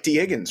there like T.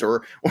 Higgins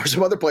or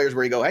some other players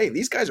where you go, hey,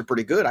 these guys are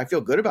pretty good. I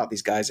feel good about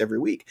these guys every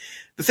week.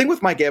 The thing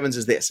with Mike Evans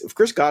is this. If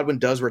Chris Godwin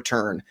does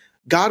return,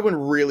 Godwin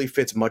really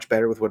fits much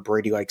better with what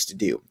Brady likes to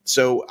do.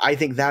 So I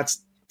think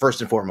that's first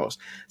and foremost.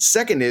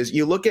 Second is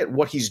you look at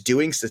what he's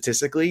doing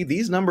statistically.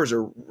 These numbers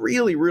are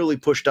really, really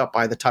pushed up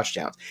by the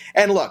touchdowns.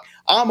 And look,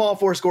 I'm all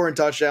for scoring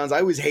touchdowns.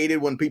 I always hated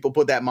when people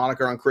put that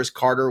moniker on Chris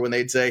Carter when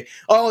they'd say,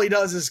 all he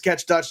does is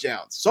catch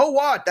touchdowns. So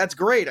what? That's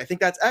great. I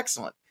think that's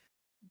excellent.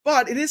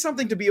 But it is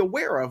something to be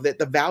aware of that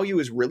the value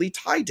is really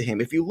tied to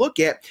him. If you look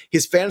at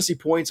his fantasy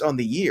points on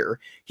the year,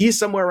 he's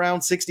somewhere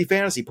around 60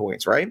 fantasy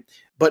points, right?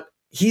 But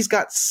he's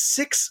got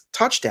 6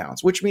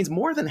 touchdowns, which means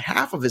more than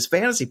half of his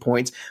fantasy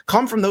points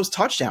come from those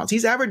touchdowns.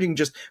 He's averaging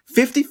just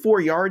 54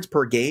 yards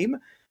per game.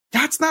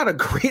 That's not a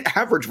great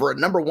average for a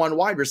number one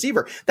wide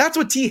receiver. That's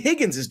what T.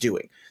 Higgins is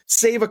doing.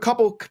 Save a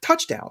couple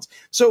touchdowns.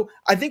 So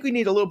I think we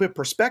need a little bit of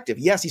perspective.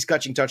 Yes, he's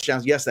catching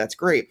touchdowns. Yes, that's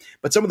great.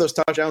 But some of those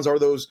touchdowns are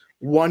those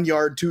 1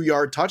 yard, 2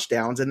 yard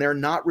touchdowns, and they're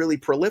not really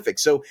prolific.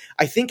 So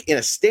I think in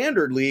a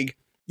standard league,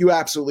 you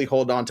absolutely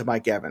hold on to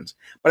Mike Evans.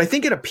 But I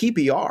think in a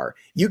PPR,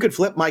 you could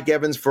flip Mike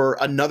Evans for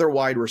another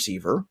wide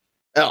receiver.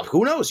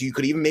 Who knows? You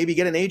could even maybe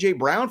get an A.J.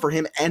 Brown for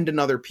him and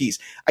another piece.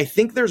 I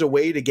think there's a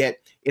way to get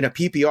in a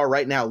PPR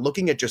right now,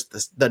 looking at just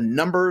the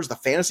numbers, the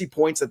fantasy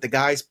points that the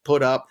guys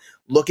put up,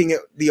 looking at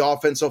the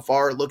offense so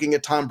far, looking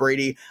at Tom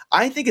Brady.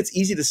 I think it's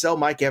easy to sell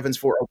Mike Evans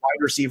for a wide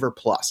receiver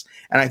plus.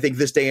 And I think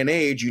this day and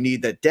age, you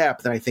need that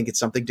depth. And I think it's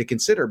something to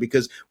consider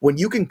because when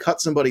you can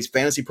cut somebody's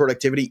fantasy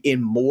productivity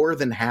in more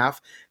than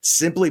half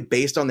simply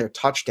based on their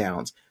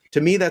touchdowns, to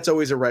me, that's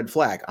always a red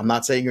flag. I'm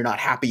not saying you're not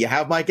happy you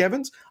have Mike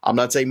Evans. I'm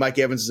not saying Mike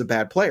Evans is a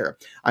bad player.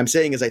 I'm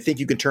saying is I think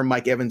you can turn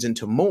Mike Evans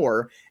into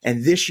more.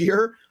 And this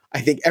year,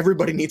 I think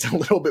everybody needs a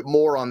little bit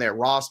more on their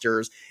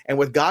rosters. And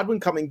with Godwin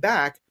coming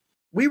back,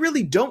 we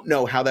really don't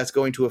know how that's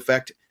going to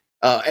affect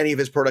any of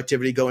his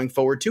productivity going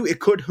forward, too. It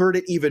could hurt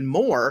it even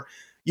more.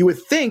 You would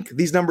think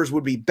these numbers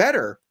would be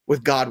better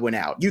with Godwin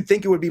out. You'd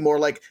think it would be more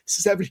like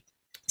 70,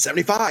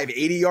 75,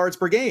 80 yards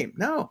per game.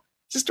 No,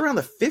 just around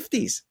the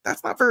 50s.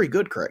 That's not very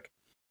good, Craig.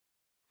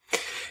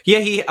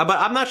 Yeah, but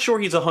I'm not sure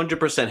he's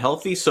 100%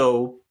 healthy.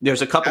 So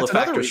there's a couple of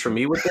factors for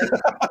me with it.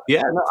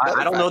 Yeah, no,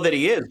 I don't know that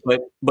he is.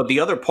 But the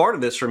other part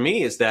of this for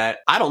me is that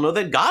I don't know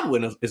that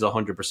Godwin is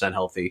 100%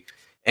 healthy.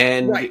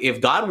 And if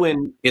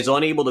Godwin is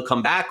unable to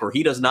come back or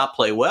he does not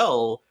play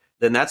well,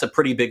 then that's a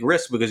pretty big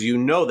risk because you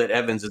know that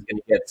Evans is going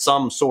to get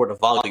some sort of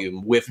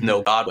volume with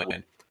no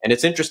Godwin. And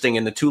it's interesting,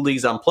 in the 2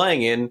 leagues I'm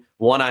playing in,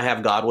 one I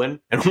have Godwin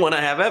and one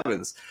I have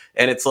Evans.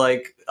 And it's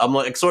like I'm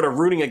like sort of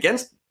rooting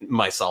against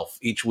myself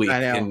each week.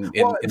 I know.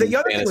 The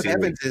other thing with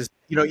Evans is,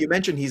 you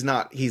mentioned he's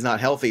not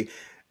healthy.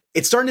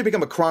 It's starting to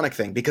become a chronic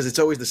thing because it's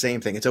always the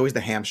same thing. It's always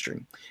the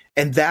hamstring.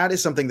 And that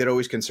is something that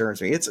always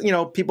concerns me. It's,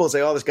 people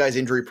say, oh, this guy's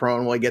injury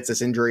prone. Well, he gets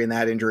this injury and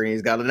that injury. And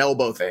he's got an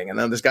elbow thing. And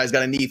then this guy's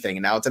got a knee thing.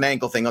 And now it's an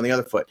ankle thing on the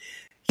other foot.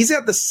 He's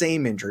got the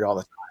same injury all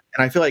the time.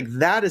 And I feel like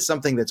that is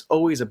something that's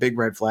always a big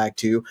red flag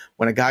too.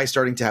 When a guy's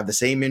starting to have the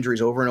same injuries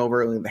over and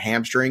over, like the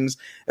hamstrings,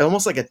 it's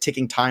almost like a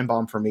ticking time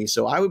bomb for me.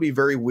 So I would be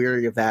very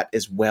wary of that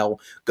as well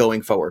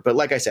going forward. But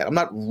like I said, I'm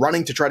not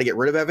running to try to get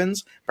rid of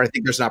Evans, but I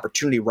think there's an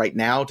opportunity right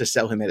now to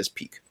sell him at his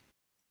peak.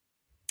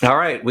 All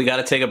right, we got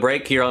to take a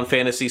break here on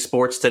Fantasy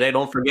Sports Today.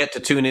 Don't forget to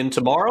tune in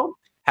tomorrow.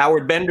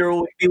 Howard Bender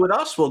will be with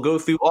us. We'll go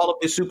through all of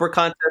the Super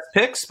Contest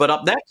picks. But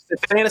up next,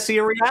 it's Fantasy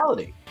or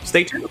Reality.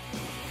 Stay tuned.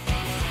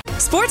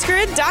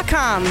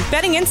 SportsGrid.com.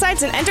 Betting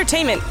insights and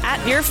entertainment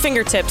at your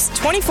fingertips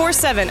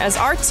 24/7 as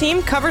our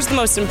team covers the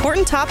most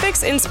important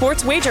topics in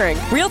sports wagering.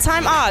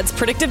 Real-time odds,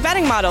 predictive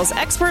betting models,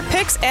 expert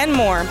picks, and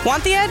more.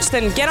 Want the edge?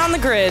 Then get on the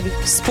grid.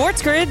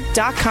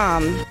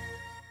 SportsGrid.com.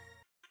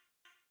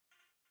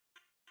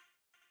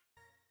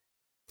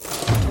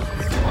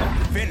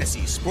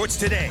 Fantasy Sports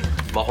Today.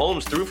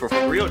 Mahomes threw for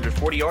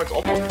 340 yards.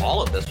 Almost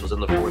all of this was in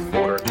the fourth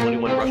quarter.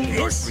 21 rushing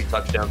yards, 3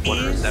 touchdowns, 1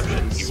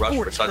 interception. He rushed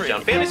for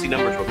touchdown. Fantasy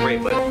numbers were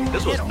great, but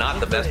this was not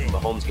the best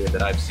Mahomes game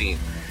that I've seen.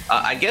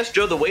 I guess,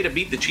 Joe, the way to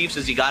beat the Chiefs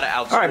is you got to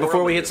outscore. All right,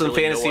 before we hit some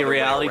really fantasy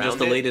reality, just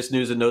the latest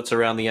news and notes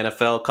around the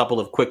NFL. A couple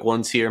of quick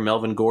ones here.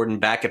 Melvin Gordon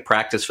back at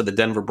practice for the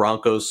Denver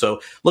Broncos,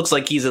 so looks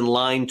like he's in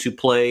line to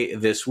play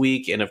this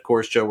week. And, of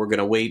course, Joe, we're going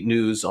to wait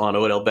news on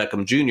Odell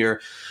Beckham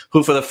Jr.,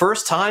 who for the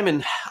first time,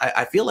 and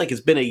I feel like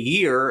it's been a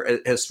year,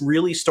 has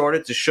really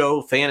started to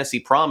show fantasy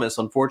promise.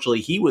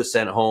 Unfortunately, he was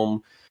sent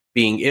home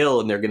being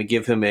ill, and they're going to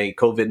give him a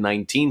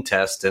COVID-19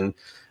 test. And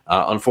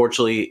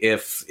unfortunately,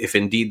 if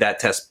indeed that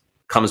test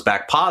comes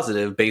back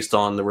positive based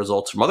on the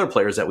results from other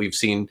players that we've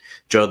seen,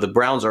 Joe, the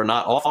Browns are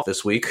not off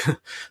this week.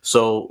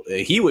 So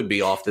he would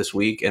be off this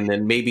week. And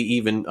then maybe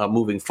even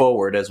moving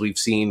forward, as we've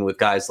seen with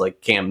guys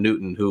like Cam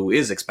Newton, who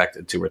is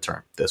expected to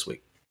return this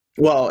week.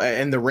 Well,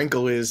 and the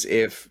wrinkle is,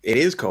 if it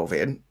is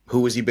COVID,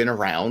 who has he been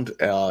around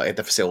at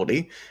the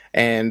facility?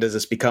 And does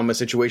this become a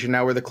situation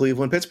now where the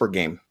Cleveland-Pittsburgh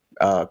game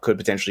could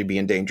potentially be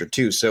in danger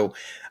too? So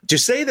to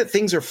say that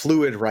things are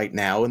fluid right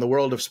now in the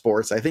world of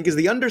sports, I think, is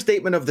the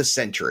understatement of the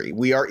century.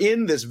 We are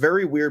in this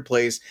very weird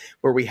place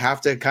where we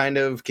have to kind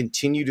of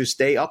continue to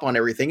stay up on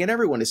everything. And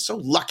everyone is so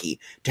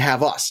lucky to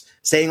have us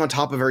staying on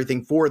top of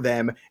everything for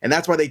them. And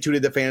that's why they tuned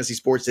into Fantasy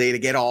Sports Today, to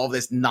get all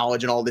this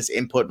knowledge and all this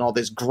input and all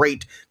this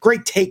great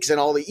takes,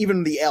 and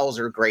even the L's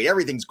are great.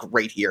 Everything's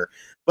great here.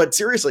 But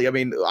seriously, I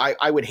mean,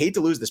 I would hate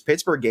to lose this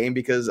Pittsburgh game,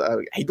 because I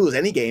hate to lose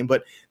any game,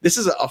 but this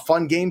is a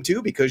fun game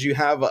too, because you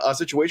have a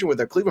situation where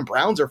the Cleveland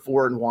Browns are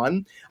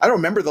 4-1. I don't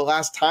remember the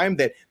last time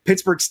that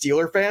Pittsburgh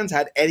Steelers fans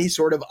had any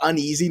sort of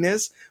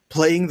uneasiness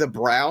playing the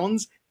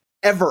Browns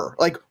ever.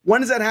 Like,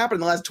 when has that happened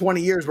in the last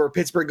 20 years where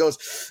Pittsburgh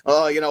goes,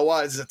 oh, you know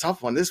what, this is a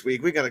tough one this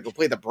week, we got to go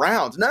play the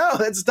Browns? No,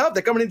 that's tough.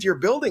 They're coming into your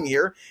building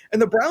here,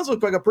 and the Browns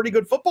look like a pretty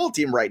good football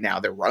team right now.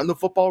 They're running the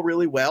football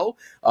really well.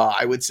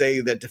 I would say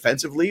that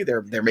defensively,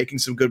 they're making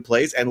some good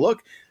plays. And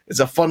look, it's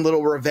a fun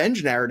little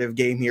revenge narrative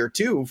game here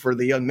too for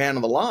the young man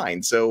on the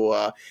line.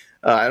 So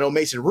I know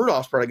Mason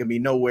Rudolph's probably going to be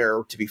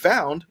nowhere to be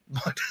found,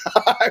 but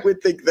I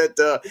would think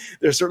that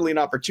there's certainly an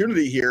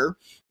opportunity here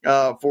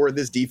for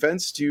this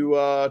defense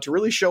to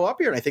really show up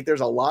here. And I think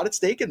there's a lot at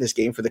stake in this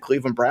game for the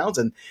Cleveland Browns,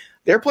 and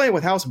they're playing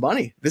with house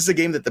money. This is a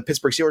game that the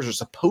Pittsburgh Steelers are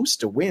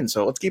supposed to win,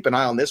 so let's keep an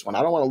eye on this one.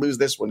 I don't want to lose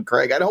this one,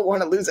 Craig. I don't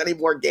want to lose any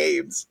more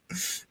games.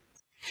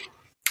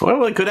 Well,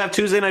 we could have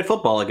Tuesday Night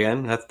Football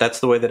again.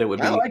 That's the way that it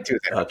would be. I like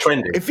Tuesday.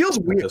 Trending. It feels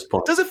weird.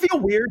 Does it feel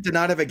weird to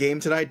not have a game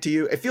tonight to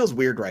you? It feels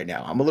weird right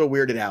now. I'm a little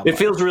weirded out. It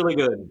feels really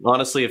good.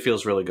 Honestly, it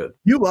feels really good.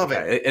 You love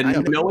it.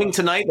 And knowing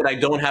tonight that I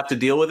don't have to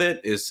deal with it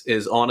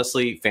is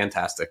honestly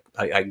fantastic.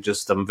 I'm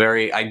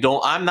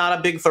not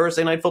a big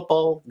Thursday Night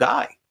Football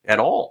guy at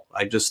all.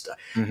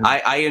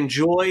 I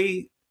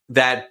enjoy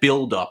that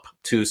build up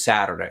to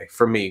Saturday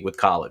for me with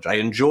college. I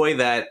enjoy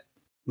that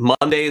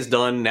Monday is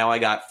done. Now I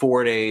got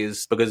 4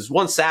 days, because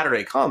once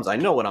Saturday comes, I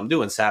know what I'm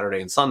doing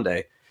Saturday and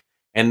Sunday.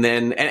 And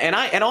then,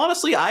 and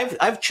honestly,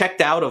 I've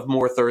checked out of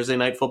more Thursday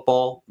Night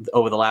Football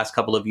over the last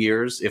couple of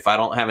years. If I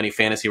don't have any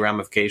fantasy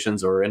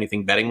ramifications or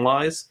anything betting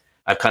wise,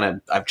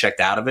 I've checked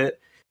out of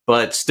it.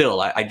 But still,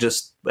 I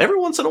just, every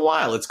once in a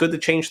while, it's good to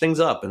change things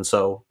up. And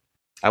so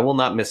I will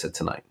not miss it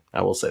tonight.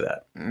 I will say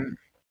that.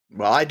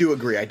 Well, I do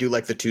agree. I do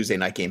like the Tuesday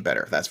night game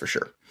better. That's for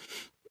sure.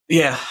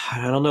 Yeah,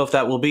 I don't know if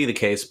that will be the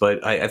case,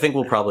 but I think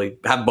we'll probably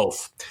have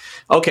both.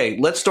 Okay,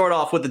 let's start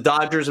off with the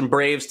Dodgers and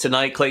Braves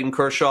tonight. Clayton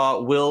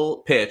Kershaw will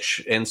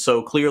pitch, and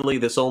so clearly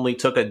this only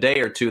took a day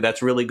or two.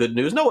 That's really good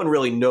news. No one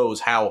really knows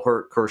how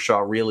hurt Kershaw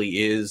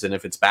really is, and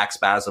if it's back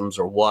spasms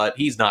or what.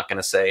 He's not going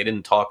to say. He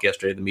didn't talk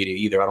yesterday to the media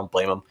either. I don't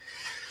blame him.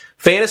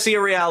 Fantasy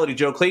or reality,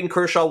 Joe? Clayton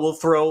Kershaw will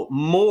throw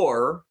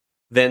more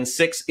than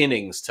 6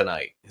 innings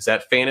tonight. Is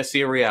that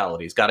fantasy or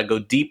reality? He's got to go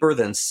deeper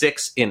than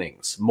 6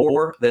 innings.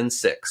 More than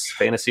 6.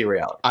 Fantasy or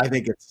reality? I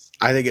think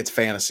it's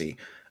fantasy.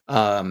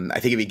 I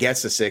think if he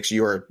gets to 6,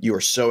 you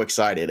are so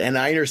excited. And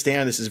I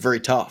understand this is very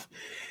tough,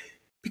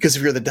 because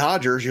if you're the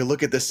Dodgers, you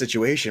look at this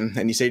situation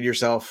and you say to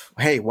yourself,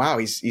 hey, wow,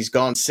 he's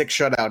gone 6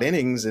 shutout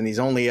innings and he's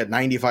only at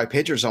 95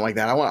 pitches or something like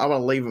that. I want to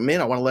leave him in.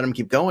 I want to let him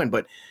keep going.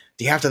 But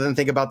do you have to then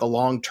think about the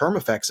long-term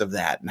effects of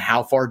that, and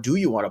how far do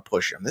you want to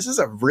push him? This is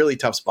a really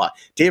tough spot.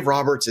 Dave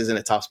Roberts is in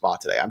a tough spot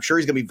today. I'm sure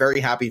he's going to be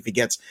very happy if he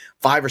gets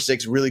 5 or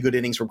 6 really good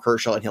innings from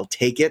Kershaw, and he'll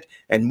take it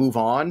and move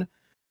on.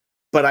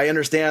 But I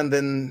understand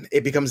then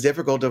it becomes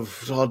difficult do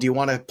you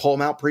want to pull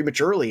him out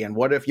prematurely? And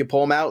what if you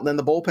pull him out and then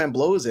the bullpen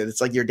blows it?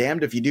 It's like, you're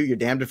damned if you do, you're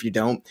damned if you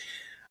don't.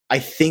 I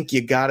think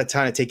you got to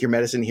kind of take your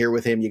medicine here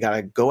with him. You got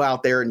to go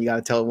out there and you got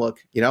to tell him,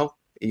 look,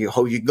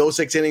 you go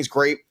 6 innings,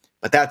 great.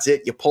 But that's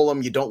it. You pull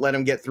him. You don't let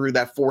him get through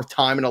that 4th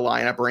time in a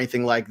lineup or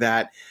anything like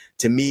that.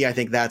 To me, I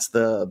think that's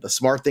the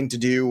smart thing to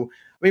do.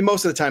 I mean,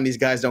 most of the time, these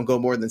guys don't go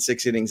more than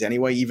 6 innings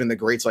anyway. Even the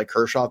greats like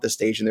Kershaw at this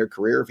stage in their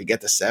career, if you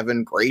get to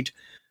 7, great.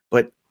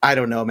 But I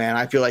don't know, man.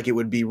 I feel like it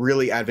would be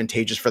really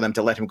advantageous for them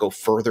to let him go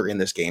further in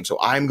this game. So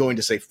I'm going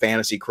to say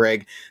fantasy,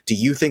 Craig. Do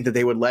you think that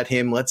they would let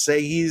him, let's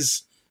say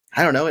he's,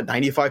 I don't know, at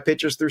 95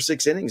 pitches through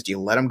 6 innings, do you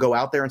let him go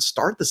out there and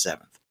start the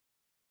 7th?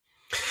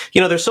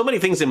 There's so many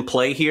things in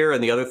play here,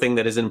 and the other thing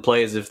that is in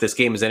play is if this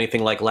game is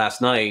anything like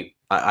last night,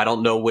 I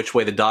don't know which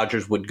way the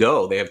Dodgers would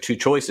go. They have two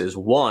choices.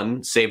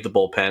 one, save the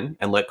bullpen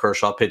and let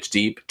Kershaw pitch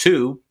deep.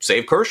 two,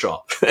 save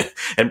Kershaw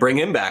and bring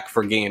him back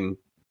for game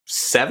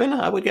 7,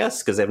 I would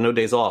guess, because they have no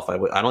days off.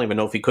 I don't even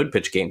know if he could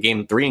pitch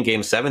game 3 and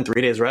game 7,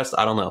 3 days rest.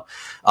 I don't know.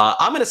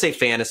 I'm going to say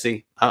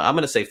fantasy. I'm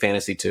going to say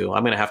fantasy too.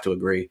 I'm going to have to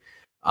agree.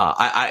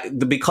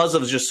 Because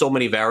of just so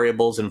many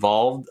variables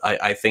involved,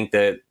 I think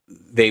that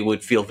they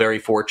would feel very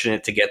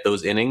fortunate to get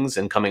those innings,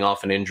 and coming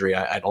off an injury,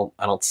 I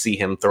don't see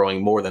him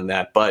throwing more than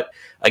that. But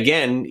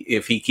again,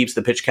 if he keeps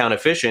the pitch count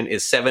efficient,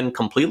 is 7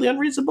 completely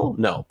unreasonable?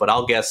 No, but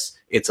I'll guess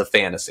it's a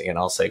fantasy, and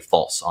I'll say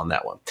false on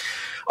that one.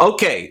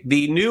 Okay,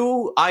 the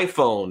new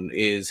iPhone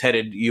is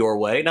headed your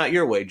way. Not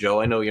your way, Joe.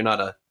 I know you're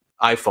not an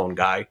iPhone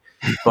guy,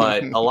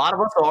 but a lot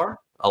of us are.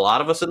 A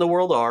lot of us in the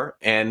world are,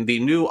 and the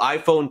new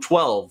iPhone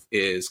 12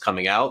 is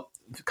coming out.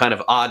 Kind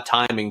of odd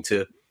timing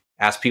to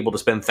ask people to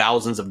spend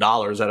thousands of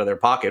dollars out of their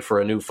pocket for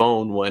a new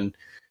phone when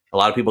a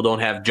lot of people don't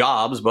have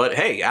jobs. But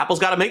hey, Apple's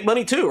got to make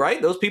money too,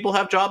 right? Those people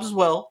have jobs as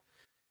well.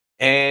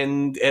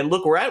 And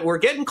look, we're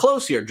getting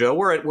close here, Joe.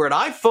 We're at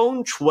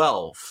iPhone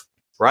 12,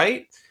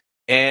 right?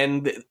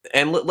 And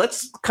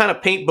let's kind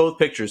of paint both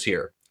pictures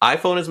here.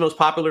 iPhone is the most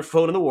popular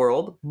phone in the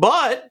world,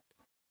 but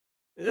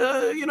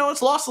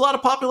it's lost a lot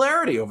of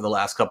popularity over the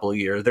last couple of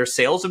years. Their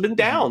sales have been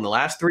down the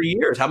last 3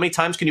 years. How many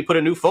times can you put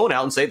a new phone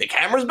out and say the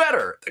camera's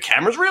better? The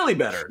camera's really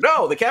better.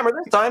 No, the camera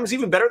this time is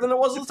even better than it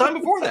was the time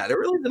before that. There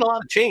really isn't a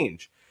lot of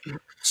change.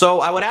 So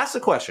I would ask the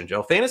question,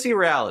 Joe, fantasy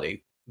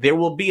reality, there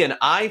will be an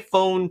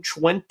iPhone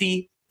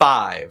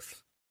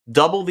 25,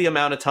 double the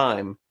amount of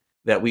time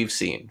that we've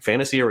seen.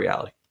 Fantasy or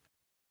reality?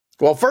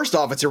 Well, first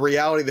off, it's a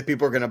reality that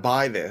people are going to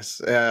buy this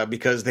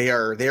because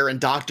they're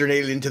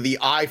indoctrinated into the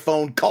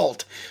iPhone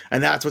cult,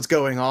 and that's what's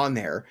going on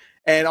there.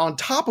 And on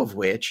top of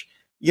which,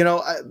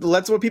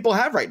 that's what people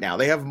have right now.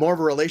 They have more of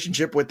a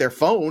relationship with their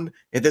phone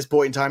at this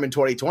point in time in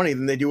 2020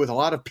 than they do with a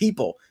lot of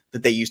people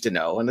that they used to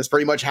know. And that's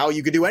pretty much how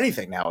you could do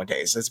anything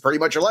nowadays. That's pretty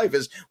much your life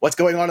is what's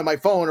going on in my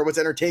phone, or what's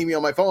entertaining me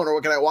on my phone, or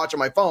what can I watch on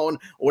my phone,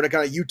 or what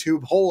kind of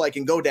YouTube hole I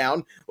can go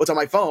down, what's on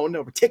my phone,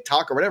 or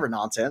TikTok or whatever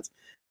nonsense.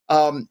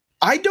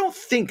 I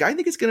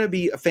think it's going to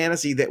be a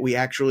fantasy that we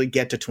actually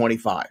get to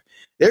 25.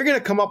 They're going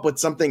to come up with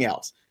something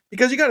else,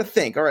 because you got to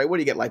think, all right, what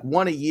do you get? Like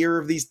one a year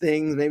of these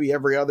things, maybe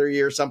every other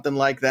year, something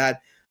like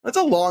that. That's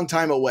a long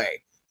time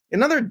away.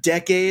 Another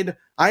decade,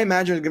 I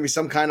imagine there's going to be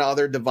some kind of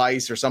other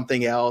device or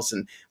something else.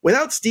 And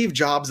without Steve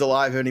Jobs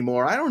alive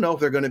anymore, I don't know if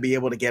they're going to be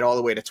able to get all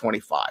the way to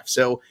 25.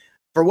 So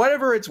for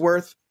whatever it's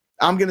worth,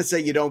 I'm going to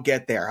say you don't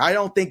get there. I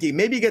don't think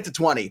maybe you get to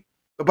 20.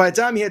 But by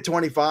the time you hit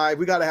 25,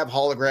 we got to have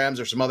holograms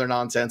or some other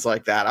nonsense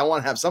like that. I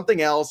want to have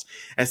something else,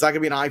 and it's not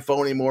going to be an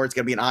iPhone anymore. It's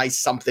going to be an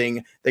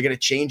i-something. They're going to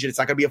change it. It's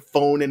not going to be a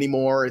phone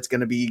anymore. It's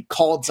going to be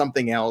called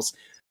something else.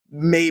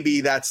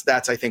 Maybe that's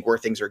I think where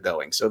things are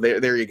going. So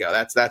there you go.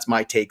 That's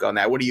my take on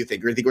that. What do you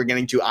think? Do you think we're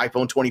getting to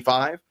iPhone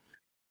 25?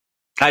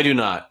 I do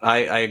not. I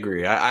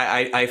agree.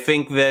 I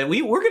think that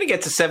we're going to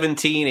get to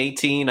 17,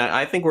 18.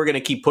 I think we're going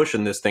to keep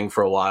pushing this thing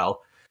for a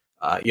while.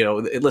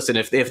 Listen,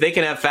 if they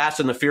can have Fast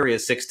and the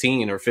Furious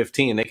 16 or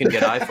 15, they can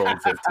get iPhone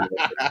 15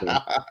 or 15.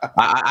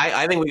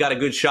 I think we got a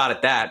good shot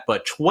at that.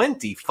 But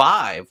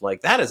 25,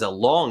 that is a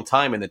long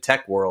time in the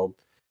tech world.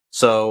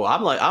 So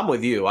I'm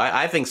with you.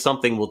 I think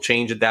something will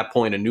change at that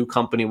point. A new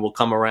company will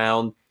come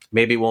around.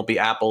 Maybe it won't be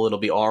Apple. It'll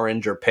be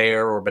orange or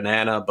pear or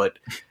banana. But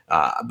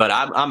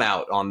I'm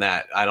out on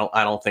that. I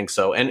don't think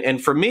so.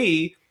 And for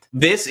me,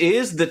 this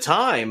is the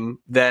time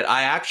that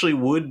I actually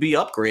would be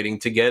upgrading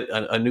to get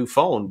a new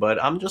phone,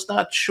 but I'm just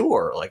not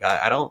sure.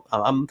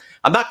 I'm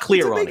not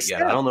clear on it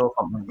yet. I don't know if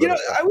I'm.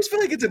 I always feel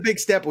like it's a big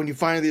step when you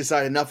finally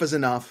decide enough is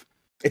enough.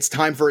 It's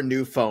time for a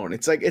new phone.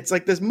 It's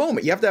like this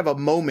moment. You have to have a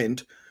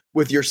moment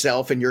with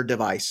yourself and your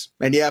device,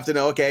 and you have to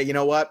know, okay, you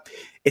know what?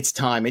 It's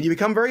time, and you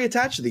become very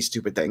attached to these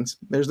stupid things.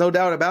 There's no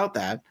doubt about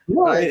that.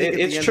 No,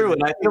 it's true,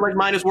 and I feel like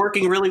mine is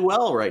working really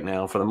well right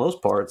now for the most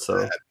part.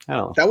 So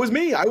that was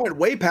me. I went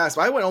way past.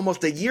 I went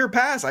almost a year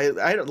past.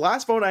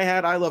 Last phone I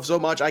had, I love so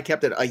much, I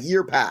kept it a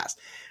year past,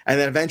 and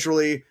then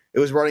eventually it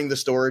was running the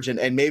storage.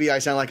 And maybe I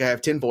sound like I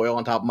have tinfoil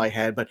on top of my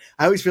head, but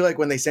I always feel like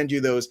when they send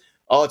you those,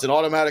 it's an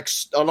automatic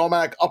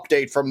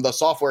update from the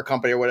software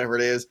company or whatever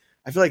it is.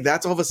 I feel like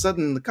that's all of a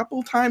sudden a couple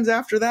of times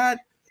after that.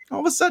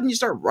 All of a sudden, you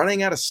start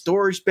running out of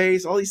storage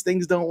space. All these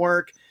things don't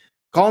work.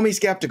 Call me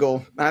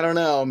skeptical. I don't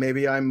know.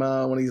 Maybe I'm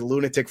one of these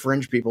lunatic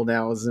fringe people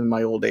now, as in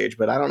my old age.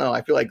 But I don't know.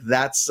 I feel like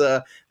that's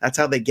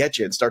how they get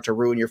you and start to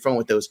ruin your phone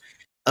with those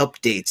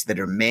updates that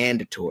are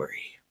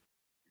mandatory.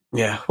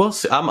 Yeah, well,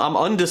 I'm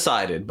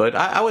undecided, but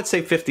I would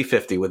say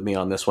 50-50 with me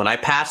on this one. I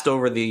passed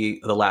over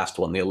the last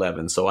one, the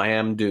 11, so I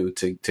am due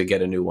to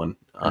get a new one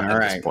at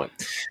this point.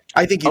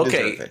 I think you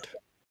deserve it.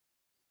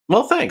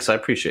 Well, thanks. I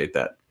appreciate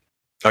that.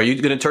 Are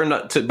you going to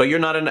turn to? But you're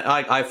not an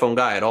iPhone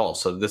guy at all,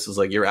 so this is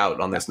like you're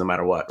out on this no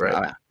matter what,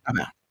 right? I'm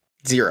out.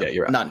 Zero. Yeah,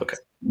 you're out. None. Okay.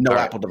 No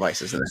Apple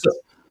devices in this.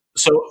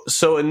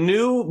 So a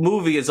new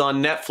movie is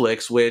on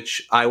Netflix,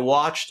 which I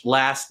watched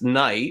last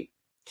night.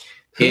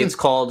 It's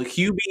called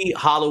Hubie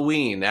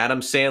Halloween.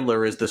 Adam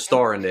Sandler is the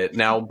star in it.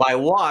 Now, by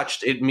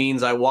watched, it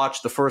means I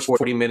watched the first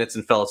 40 minutes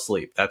and fell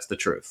asleep. That's the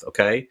truth,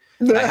 okay?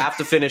 I have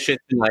to finish it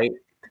tonight.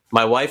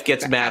 My wife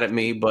gets mad at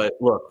me, but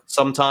look,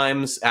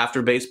 sometimes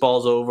after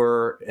baseball's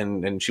over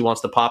and she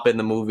wants to pop in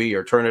the movie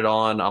or turn it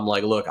on, I'm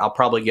like, look, I'll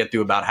probably get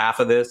through about half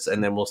of this,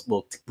 and then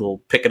we'll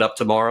pick it up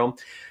tomorrow.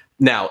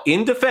 Now,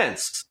 in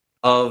defense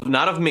of,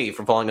 not of me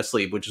for falling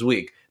asleep, which is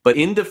weak, but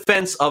in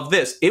defense of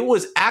this, it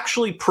was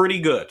actually pretty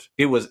good.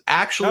 It was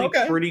actually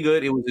pretty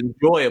good. It was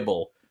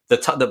enjoyable.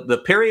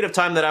 The period of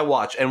time that I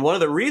watched. And one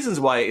of the reasons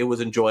why it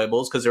was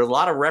enjoyable is because there's a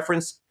lot of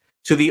reference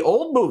to the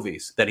old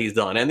movies that he's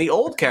done and the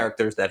old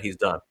characters that he's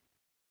done.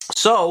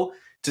 So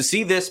to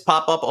see this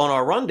pop up on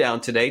our rundown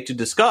today to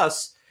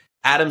discuss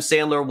Adam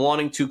Sandler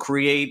wanting to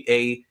create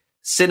a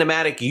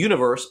cinematic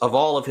universe of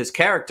all of his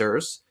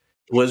characters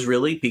was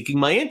really piquing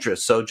my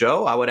interest. So,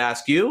 Joe, I would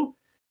ask you,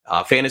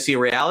 fantasy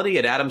reality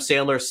at Adam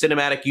Sandler's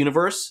cinematic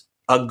universe,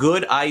 a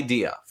good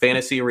idea.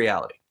 Fantasy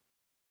reality.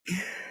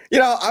 You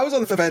know, I was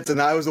on the fence,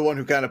 and I was the one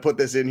who kind of put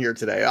this in here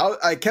today.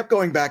 I kept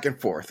going back and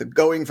forth,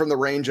 going from the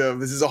range of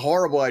this is a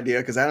horrible idea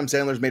because Adam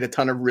Sandler's made a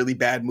ton of really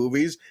bad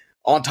movies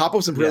on top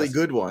of some really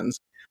good ones.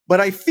 But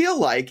I feel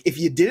like if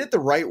you did it the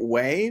right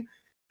way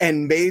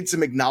and made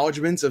some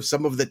acknowledgments of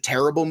some of the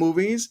terrible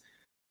movies,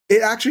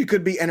 it actually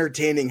could be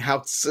entertaining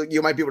how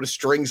you might be able to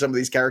string some of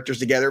these characters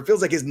together. It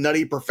feels like his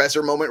Nutty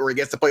Professor moment where he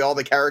gets to play all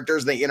the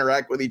characters and they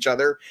interact with each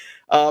other.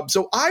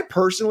 So I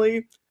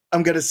personally,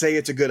 I'm going to say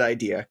it's a good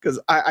idea because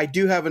I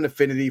do have an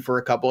affinity for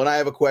a couple, and I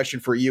have a question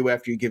for you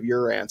after you give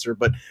your answer.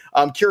 But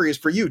I'm curious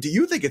for you, do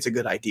you think it's a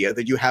good idea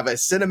that you have a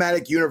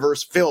cinematic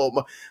universe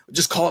film,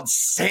 just call it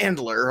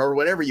Sandler or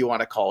whatever you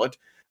want to call it,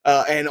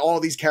 and all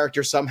these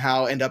characters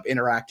somehow end up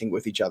interacting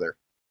with each other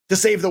to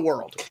save the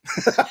world?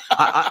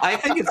 I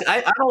think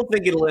I don't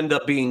think it'll end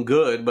up being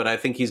good, but I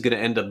think he's going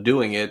to end up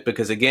doing it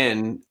because,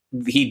 again,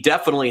 he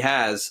definitely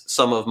has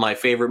some of my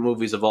favorite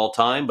movies of all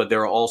time, but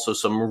there are also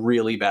some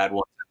really bad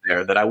ones in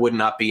there that I would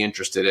not be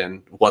interested in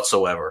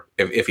whatsoever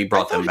if he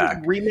brought them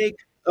back.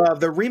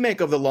 The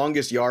remake of The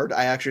Longest Yard,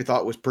 I actually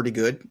thought was pretty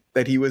good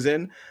that he was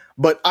in,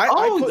 but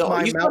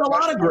he's got a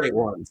lot of great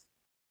ones.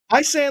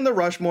 I say in the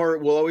Rushmore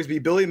will always be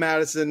Billy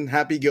Madison,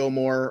 Happy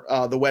Gilmore,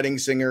 The Wedding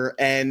Singer,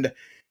 and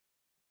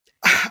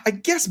I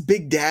guess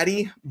Big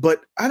Daddy,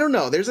 but I don't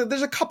know. There's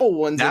a couple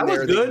ones that in there.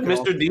 Was good.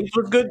 Mr. Deeds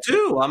was good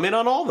too. I'm in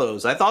on all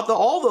those. I thought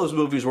all those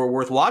movies were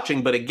worth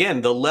watching, but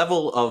again, the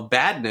level of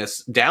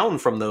badness down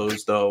from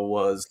those though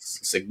was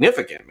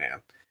significant,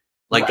 man.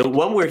 Like the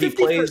one where he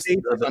plays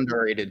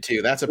underrated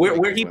too. That's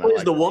where he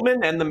plays the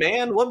woman and the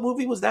man. What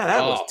movie was that?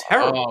 That was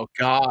terrible. Oh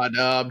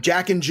God,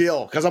 Jack and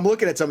Jill. Because I'm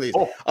looking at some of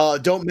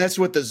these. Don't Mess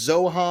with the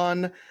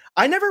Zohan.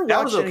 I never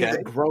watched any of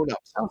the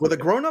grown-ups. Were the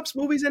grown-ups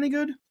movies any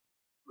good?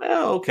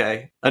 Oh,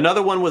 okay.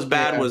 Another one was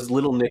bad. Was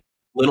Little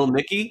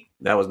Nicky.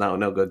 That was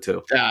no good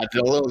too. Yeah,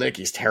 Little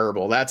Nicky's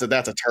terrible. That's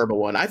a terrible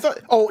one. I thought.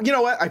 Oh, you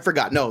know what? I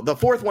forgot. No, the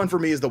fourth one for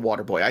me is The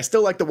Waterboy. I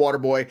still like The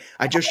Waterboy.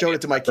 I just showed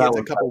it to my kids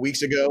a couple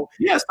weeks ago.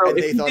 Yes, and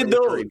they thought it was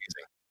very amazing.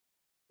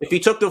 If he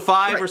took the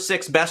 5 or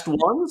 6 best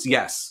ones,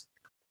 yes.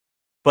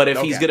 But if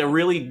he's gonna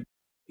really,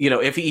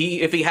 if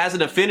he has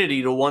an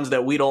affinity to ones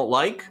that we don't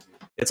like,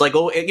 it's like,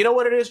 oh, you know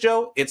what it is,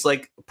 Joe? It's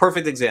like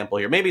perfect example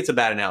here. Maybe it's a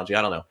bad analogy.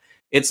 I don't know.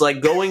 It's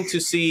like going to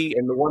see,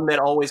 and the one that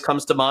always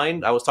comes to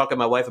mind, I was talking to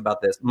my wife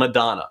about this,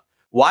 Madonna.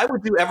 Why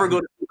would you ever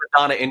go to see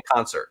Madonna in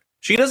concert?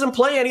 She doesn't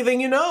play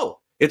anything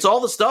It's all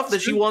the stuff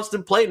that she wants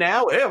to play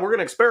now. Yeah, we're going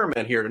to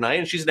experiment here tonight,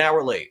 and she's an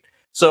hour late.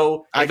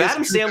 So if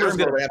Adam Sandler's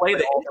going to play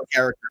the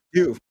character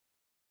too,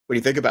 what do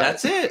you think about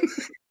That's it.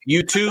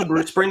 U2,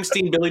 Bruce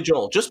Springsteen, Billy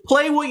Joel. Just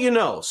play what you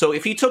know. So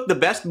if he took the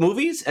best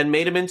movies and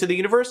made them into the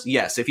universe,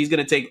 yes. If he's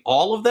going to take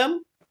all of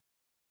them,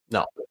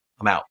 no,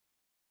 I'm out.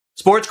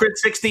 Sports Grid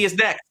 60 is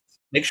next.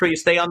 Make sure you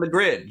stay on the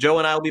grid. Joe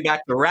and I will be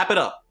back to wrap it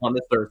up on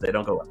this Thursday.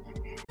 Don't go away.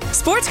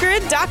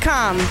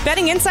 SportsGrid.com.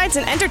 Betting insights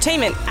and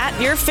entertainment at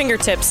your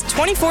fingertips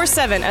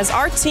 24/7 as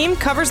our team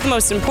covers the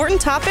most important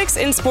topics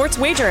in sports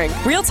wagering.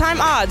 Real-time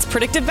odds,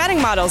 predictive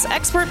betting models,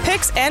 expert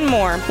picks, and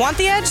more. Want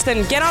the edge?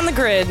 Then get on the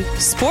grid.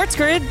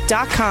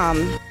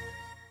 SportsGrid.com.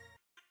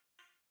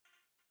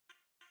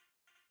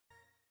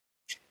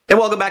 And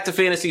welcome back to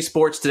Fantasy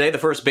Sports Today, the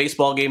first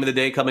baseball game of the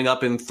day coming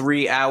up in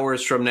 3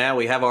 hours from now.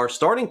 We have our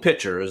starting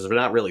pitchers, but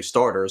not really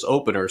starters,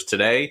 openers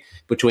today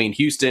between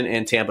Houston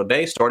and Tampa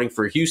Bay. Starting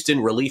for Houston,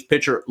 relief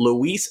pitcher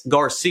Luis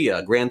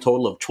Garcia, grand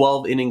total of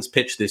 12 innings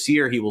pitched this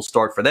year. He will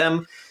start for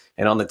them.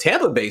 And on the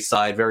Tampa Bay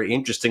side, very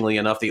interestingly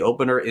enough, the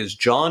opener is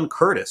John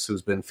Curtis,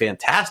 who's been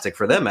fantastic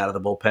for them out of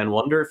the bullpen.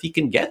 Wonder if he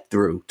can get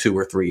through 2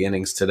 or 3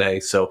 innings today.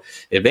 So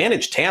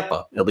advantage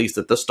Tampa, at least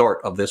at the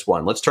start of this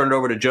one. Let's turn it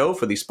over to Joe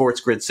for the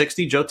Sports Grid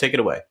 60. Joe, take it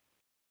away.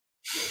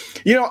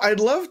 You know, I'd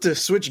love to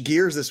switch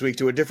gears this week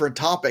to a different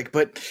topic,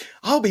 but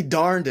I'll be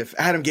darned if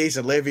Adam Gase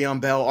and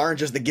Le'Veon Bell aren't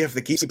just the gift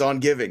that keeps on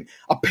giving.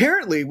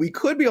 Apparently, we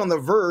could be on the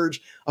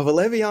verge of a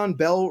Le'Veon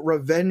Bell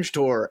revenge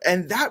tour,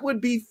 and that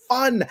would be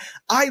fun.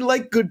 I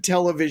like good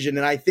television,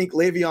 and I think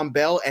Le'Veon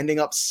Bell ending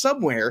up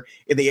somewhere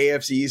in the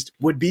AFC East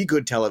would be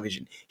good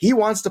television. He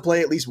wants to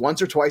play at least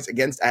once or twice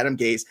against Adam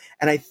Gase,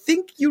 and I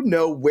think you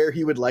know where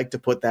he would like to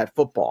put that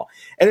football.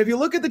 And if you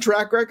look at the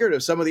track record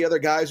of some of the other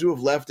guys who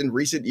have left in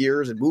recent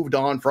years and moved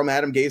on from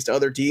Adam Gase to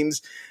other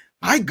teams,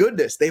 my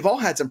goodness, they've all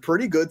had some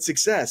pretty good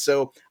success.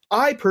 So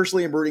I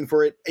personally am rooting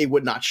for it. It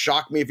would not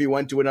shock me if he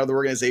went to another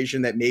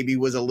organization that maybe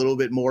was a little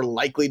bit more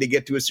likely to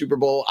get to a Super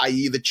Bowl,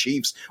 i.e. the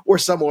Chiefs or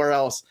somewhere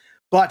else.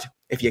 But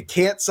if you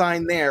can't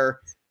sign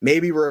there,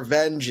 maybe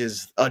revenge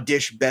is a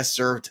dish best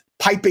served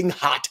piping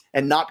hot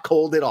and not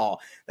cold at all.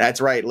 That's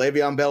right.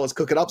 Le'Veon Bell is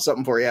cooking up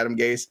something for you, Adam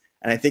Gase.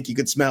 And I think you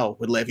could smell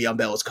what Le'Veon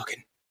Bell is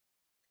cooking.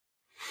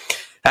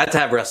 Had to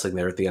have wrestling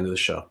there at the end of the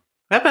show.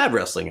 I haven't had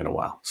wrestling in a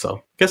while, so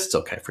I guess it's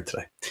okay for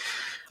today.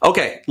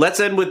 Okay,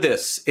 let's end with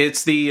this.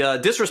 It's the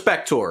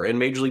disrespect tour in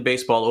Major League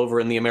Baseball over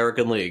in the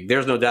American League.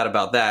 There's no doubt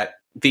about that.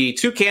 The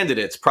two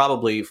candidates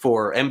probably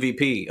for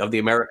MVP of the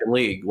American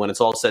League when it's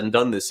all said and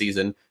done this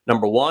season,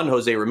 number one,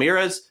 Jose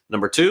Ramirez,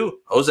 number two,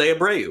 Jose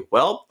Abreu.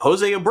 Well,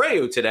 Jose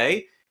Abreu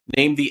today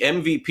named the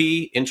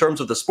MVP in terms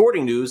of the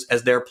sporting news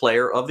as their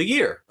player of the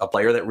year, a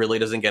player that really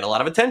doesn't get a lot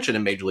of attention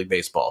in Major League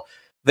Baseball.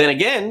 Then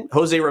again,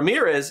 Jose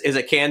Ramirez is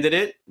a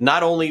candidate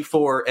not only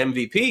for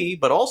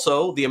MVP, but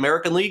also the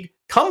American League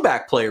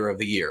Comeback Player of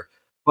the Year.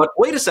 But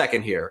wait a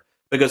second here,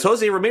 because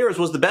Jose Ramirez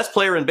was the best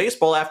player in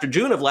baseball after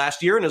June of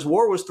last year, and his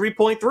WAR was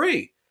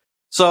 3.3.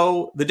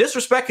 So the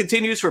disrespect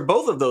continues for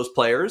both of those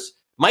players.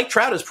 Mike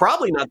Trout is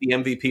probably not the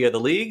MVP of the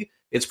league.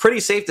 It's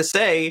pretty safe to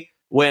say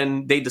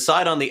when they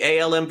decide on the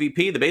AL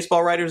MVP, the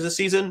baseball writers this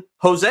season,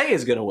 Jose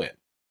is going to win.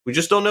 We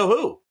just don't know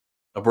who,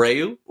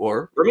 Abreu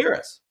or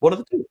Ramirez, one of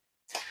the two.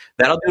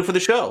 That'll do it for the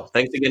show.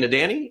 Thanks again to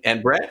Danny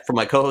and Brett. For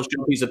my co-host,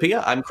 Joe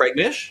Pisapia, I'm Craig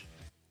Nish.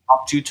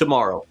 Talk to you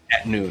tomorrow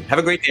at noon. Have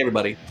a great day,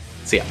 everybody.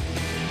 See ya.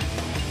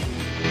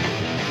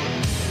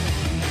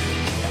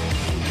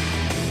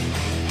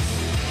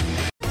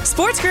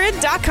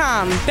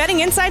 SportsGrid.com.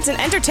 Betting insights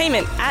and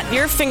entertainment at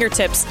your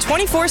fingertips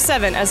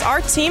 24/7 as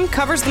our team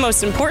covers the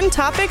most important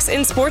topics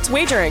in sports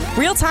wagering.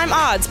 Real-time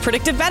odds,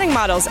 predictive betting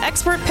models,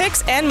 expert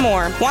picks, and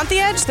more. Want the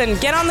edge? Then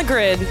get on the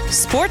grid.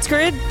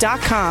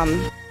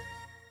 SportsGrid.com.